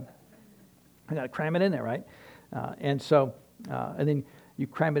 right? So I got to cram it in there, right? And then you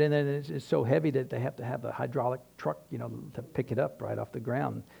cram it in there, and it's so heavy that they have to have a hydraulic truck, to pick it up right off the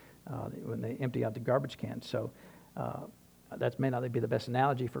ground when they empty out the garbage can. So that may not be the best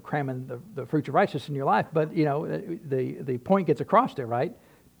analogy for cramming the fruits of righteousness in your life, but the point gets across there, right?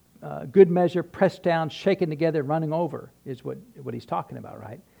 good measure, pressed down, shaken together, running over is what he's talking about,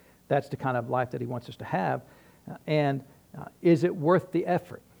 right? That's the kind of life that he wants us to have. And is it worth the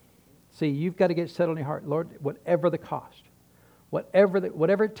effort? See, you've got to get settled in your heart. Lord, whatever the cost,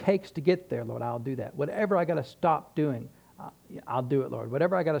 whatever it takes to get there, Lord, I'll do that. Whatever I got to stop doing, I'll do it, Lord.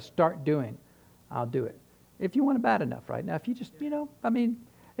 Whatever I got to start doing, I'll do it. If you want it bad enough, right? Now, if you just, in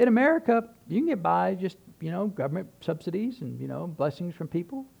America, you can get by just, government subsidies and, blessings from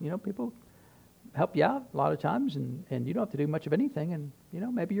people. People help you out a lot of times, and you don't have to do much of anything, and,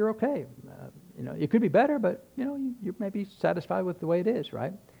 maybe you're okay. It could be better, but, you may be satisfied with the way it is,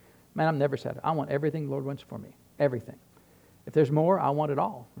 right? Man, I'm never satisfied. I want everything the Lord wants for me. Everything. If there's more, I want it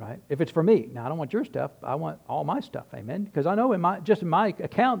all, right? If it's for me. Now, I don't want your stuff. I want all my stuff, amen? Because I know in my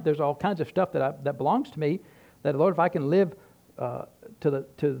account, there's all kinds of stuff that belongs to me, that, Lord, if I can live to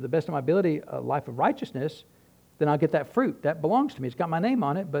the best of my ability a life of righteousness, then I'll get that fruit. That belongs to me. It's got my name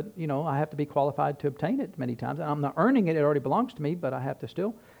on it, but, I have to be qualified to obtain it many times. I'm not earning it. It already belongs to me, but I have to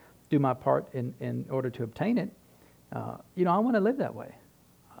still do my part in order to obtain it. I want to live that way.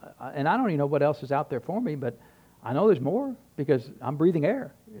 And I don't even know what else is out there for me, but I know there's more because I'm breathing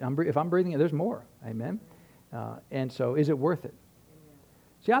air. If I'm breathing air, there's more. Amen. And so is it worth it?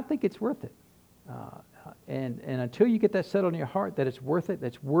 See, I think it's worth it. And until you get that settled in your heart that it's worth it,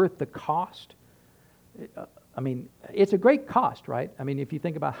 that's worth the cost. It's a great cost, right? If you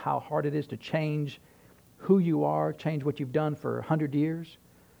think about how hard it is to change who you are, change what you've done for 100 years,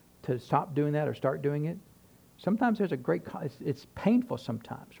 to stop doing that or start doing it. Sometimes there's a great cost. It's painful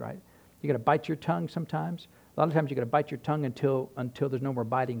sometimes, right? You got to bite your tongue sometimes. A lot of times you got to bite your tongue until there's no more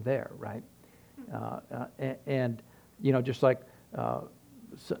biting there, right? Just like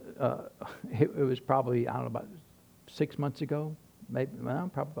it was probably, I don't know, about 6 months ago,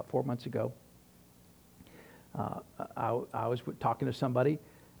 probably about 4 months ago. I was talking to somebody,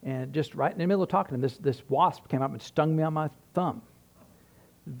 and just right in the middle of talking to them, this wasp came up and stung me on my thumb.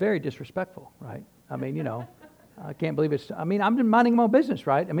 Very disrespectful, right? I can't believe it's, I'm just minding my own business,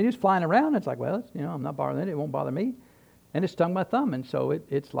 right? It's flying around. It's like, well, I'm not bothering it. It won't bother me. And it stung my thumb. And so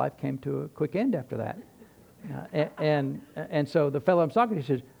its life came to a quick end after that. And so the fellow I'm talking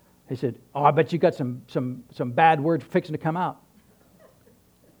to, he said, oh, I bet you got some bad words fixing to come out.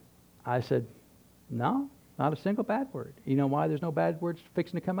 I said, no, not a single bad word. You know why there's no bad words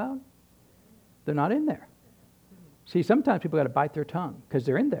fixing to come out? They're not in there. See, sometimes people got to bite their tongue because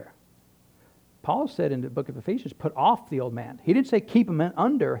they're in there. Paul said in the book of Ephesians, put off the old man. He didn't say keep him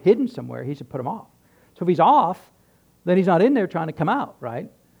under, hidden somewhere. He said put him off. So if he's off, then he's not in there trying to come out, right?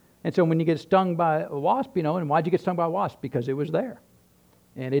 And so when you get stung by a wasp, and why'd you get stung by a wasp? Because it was there.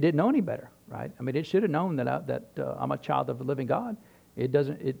 And it didn't know any better, right? It should have known that I'm a child of the living God. It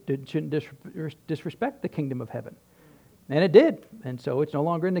shouldn't disrespect the kingdom of heaven. And it did. And so it's no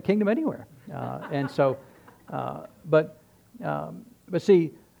longer in the kingdom anywhere. But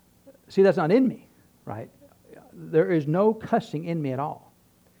see, that's not in me, right? There is no cussing in me at all.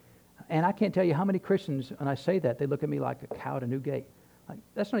 And I can't tell you how many Christians, when I say that, they look at me like a cow at a new gate. Like,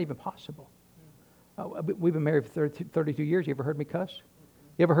 that's not even possible. We've been married for 32 years. You ever heard me cuss?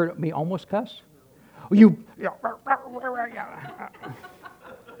 You ever heard me almost cuss?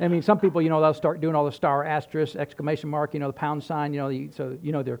 Some people, they'll start doing all the star, asterisk, exclamation mark, the pound sign, so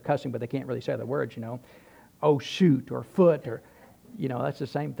they're cussing, but they can't really say the words, Oh, shoot, or foot, or... that's the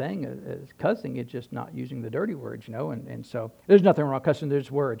same thing as cussing. It's just not using the dirty words, and so there's nothing wrong with cussing.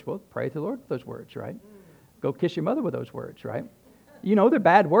 There's words. Well, pray to the Lord with those words, right? Go kiss your mother with those words, right? They're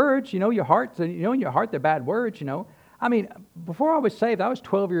bad words. Your heart. In your heart they're bad words. Before I was saved, I was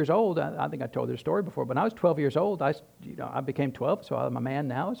 12 years old. I think I told this story before, but when I was 12 years old, I became 12, so I'm a man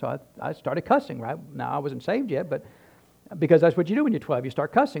now. So I started cussing, right? Now I wasn't saved yet, but because that's what you do when you're 12, you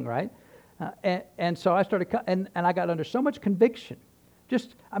start cussing, right? And so I started, and I got under so much conviction.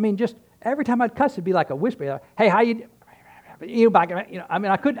 Just every time I'd cuss, it'd be like a whisper. Like, hey, how you?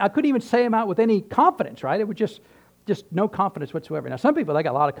 I couldn't even say them out with any confidence, right? It was just no confidence whatsoever. Now, some people, they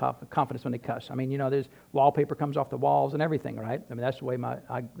got a lot of confidence when they cuss. There's wallpaper comes off the walls and everything, right? That's the way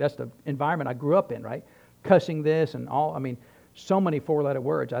that's the environment I grew up in, right? Cussing this and all. So many 4-letter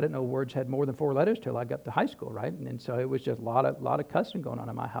words. I didn't know words had more than 4 letters till I got to high school, right? And so it was just a lot of cussing going on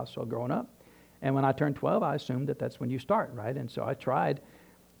in my household growing up. And when I turned 12, I assumed that that's when you start, right? And so I tried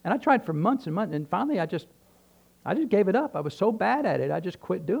for months and months, and finally I just gave it up. I was so bad at it, I just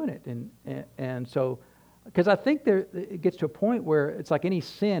quit doing it. And so, because I think it gets to a point where it's like any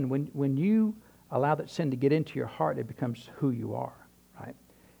sin. When you allow that sin to get into your heart, it becomes who you are, right?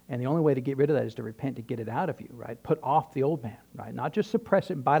 And the only way to get rid of that is to repent, to get it out of you, right? Put off the old man, right? Not just suppress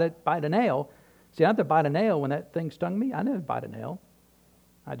it and bite a nail. See, I had to bite a nail when that thing stung me. I never bite a nail.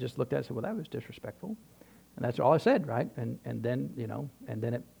 I just looked at it and said, well, that was disrespectful. And that's all I said, right? And then, and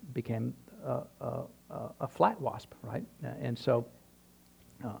then it became a flat wasp, right? And so,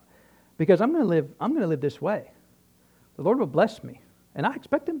 because I'm going to live this way. The Lord will bless me, and I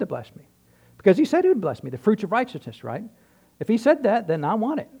expect Him to bless me, because He said He would bless me, the fruits of righteousness, right? If He said that, then I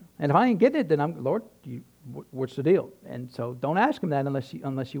want it, and if I ain't getting it, then Lord, what's the deal? And so, don't ask Him that unless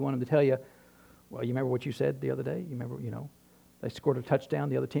you want Him to tell you. Well, you remember what you said the other day? You remember, they scored a touchdown.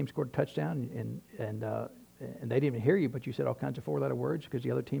 The other team scored a touchdown, and they didn't even hear you, but you said all kinds of 4-letter words because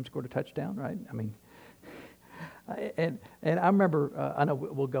the other team scored a touchdown, right? I mean, and I remember, I know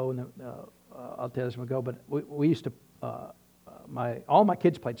we'll go, and I'll tell you this when we go, but we used to, all my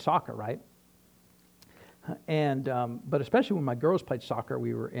kids played soccer, right? And but especially when my girls played soccer,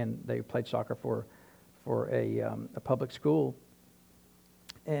 they played soccer for a public school,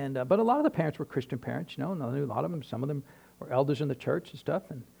 and but a lot of the parents were Christian parents, and I knew a lot of them. Some of them were elders in the church and stuff,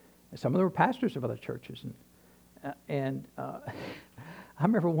 and some of them were pastors of other churches, and I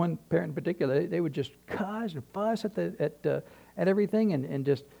remember one parent in particular. They would just cuss and fuss at everything, and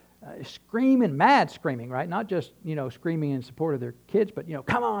just screaming, mad screaming, right? Not just screaming in support of their kids, but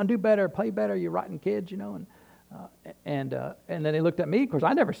come on, do better, play better, you rotten kids, and then they looked at me. Of course,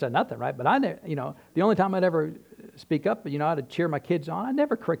 I never said nothing, right? But I never, the only time I'd ever speak up, I'd cheer my kids on. I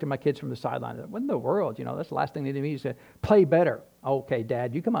never corrected my kids from the sideline. What in the world? That's the last thing they did to me. He said, play better. Okay,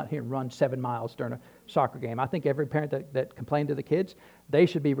 Dad, you come out here and run 7 miles during a soccer game. I think every parent that complained to the kids, they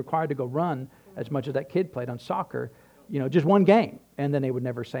should be required to go run as much as that kid played on soccer, just one game. And then they would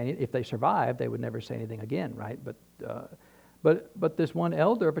never say anything. If they survived, they would never say anything again, right? But this one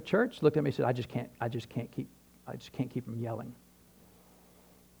elder of a church looked at me and said, I just can't keep them yelling.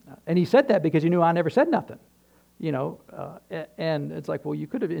 And he said that because he knew I never said nothing. And it's like, well, you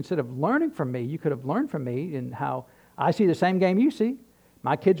could have, instead of learning from me, you could have learned from me in how I see the same game you see.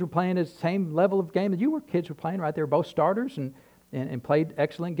 My kids were playing the same level of game that kids were playing, right? They were both starters and played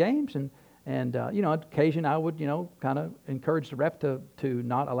excellent games. And on occasion I would, kind of encourage the ref to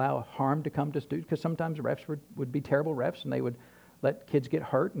not allow harm to come to students, because sometimes the refs would be terrible refs, and they would let kids get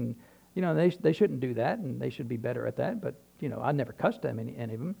hurt, and they shouldn't do that, and they should be better at that. But I never cussed them,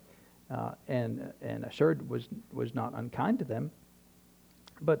 any of them. And assured was not unkind to them,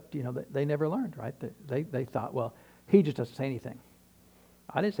 but they never learned, right? They thought, well, he just doesn't say anything.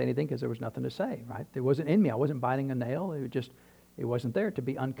 I didn't say anything because there was nothing to say, right? It wasn't in me. I wasn't biting a nail. It wasn't there to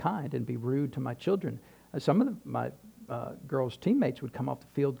be unkind and be rude to my children. Some of my girls' teammates would come off the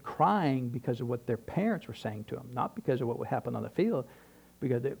field crying because of what their parents were saying to them, not because of what would happen on the field,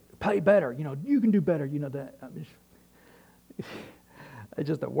 because they play better. You can do better. That. It's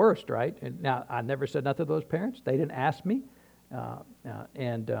just the worst, right? And now, I never said nothing to those parents. They didn't ask me. I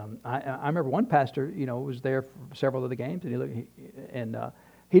remember one pastor, was there for several of the games, and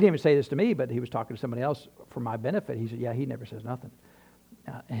he didn't even say this to me, but he was talking to somebody else for my benefit. He said, yeah, he never says nothing.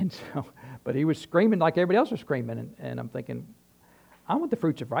 But he was screaming like everybody else was screaming, and I'm thinking, I want the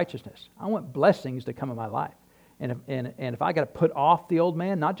fruits of righteousness. I want blessings to come in my life. And if I got to put off the old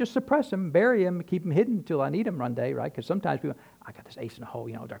man, not just suppress him, bury him, keep him hidden until I need him one day, right? Because sometimes people, I got this ace in the hole,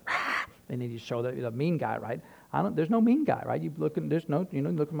 like, and then you show the mean guy, right? There's no mean guy, right? You look in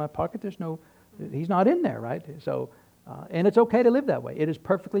my pocket, he's not in there, right? So, and it's okay to live that way. It is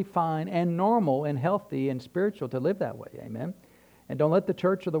perfectly fine and normal and healthy and spiritual to live that way, amen? And don't let the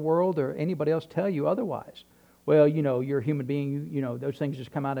church or the world or anybody else tell you otherwise. Well, you're a human being. Those things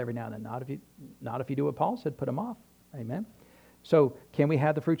just come out every now and then. Not if you do what Paul said, put them off. Amen. So, can we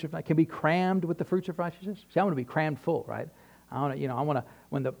have the fruits of? Can we be crammed with the fruits of righteousness? See, I want to be crammed full, right? I want to.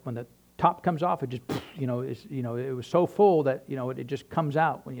 When the top comes off, it just, it was so full that it just comes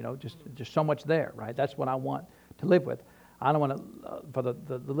out. Just so much there, right? That's what I want to live with. I don't want for the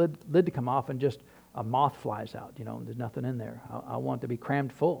lid to come off and just a moth flies out. There's nothing in there. I want to be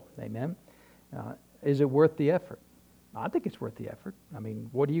crammed full. Amen. Is it worth the effort? I think it's worth the effort. I mean,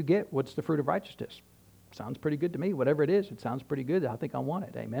 what do you get? What's the fruit of righteousness? Sounds pretty good to me. Whatever it is, it sounds pretty good. I think I want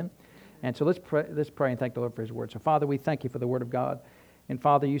it. Amen. And so let's pray and thank the Lord for His word. So, Father, we thank You for the word of God. And,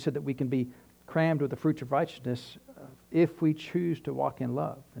 Father, You said that we can be crammed with the fruits of righteousness if we choose to walk in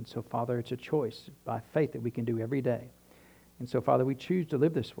love. And so, Father, it's a choice by faith that we can do every day. And so, Father, we choose to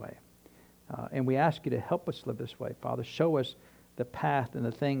live this way. And we ask You to help us live this way. Father, show us the path and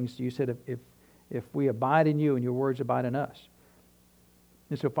the things You said if we abide in You and Your words abide in us.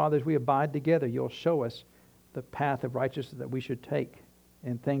 And so, Father, as we abide together, You'll show us the path of righteousness that we should take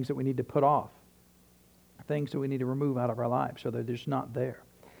and things that we need to put off, things that we need to remove out of our lives so that they're just not there.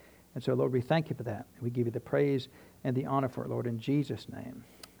 And so, Lord, we thank You for that. We give You the praise and the honor for it, Lord, in Jesus' name.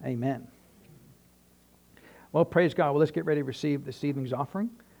 Amen. Well, praise God. Well, let's get ready to receive this evening's offering.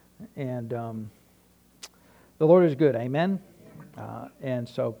 And the Lord is good. Amen. And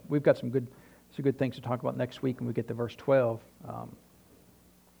so we've got some good things to talk about next week when we get to verse 12. I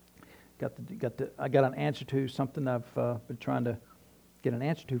got an answer to something I've been trying to get an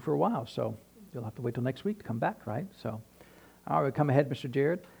answer to for a while. So you'll have to wait till next week to come back, right? So, all right, come ahead, Mr.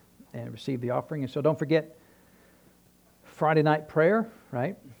 Jared, and receive the offering. And so don't forget Friday night prayer,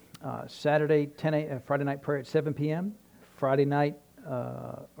 right? Friday night prayer at 7 p.m. Friday night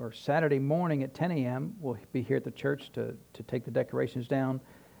or Saturday morning at 10 a.m. We'll be here at the church to take the decorations down.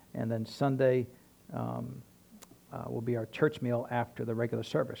 And then Sunday will be our church meal after the regular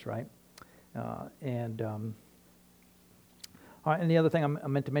service, right? All right, and the other thing I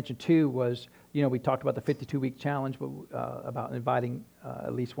meant to mention too was, we talked about the 52-week challenge, about inviting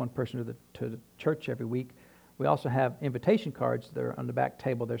at least one person to the church every week. We also have invitation cards that are on the back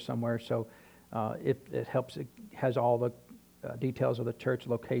table there somewhere. So it helps. It has all the details of the church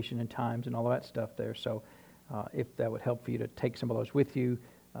location and times and all of that stuff there. So if that would help for you to take some of those with you,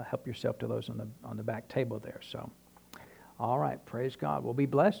 help yourself to those on the back table there. So, all right, praise God. We'll be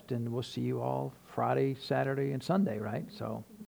blessed, and we'll see you all Friday, Saturday, and Sunday, right? So.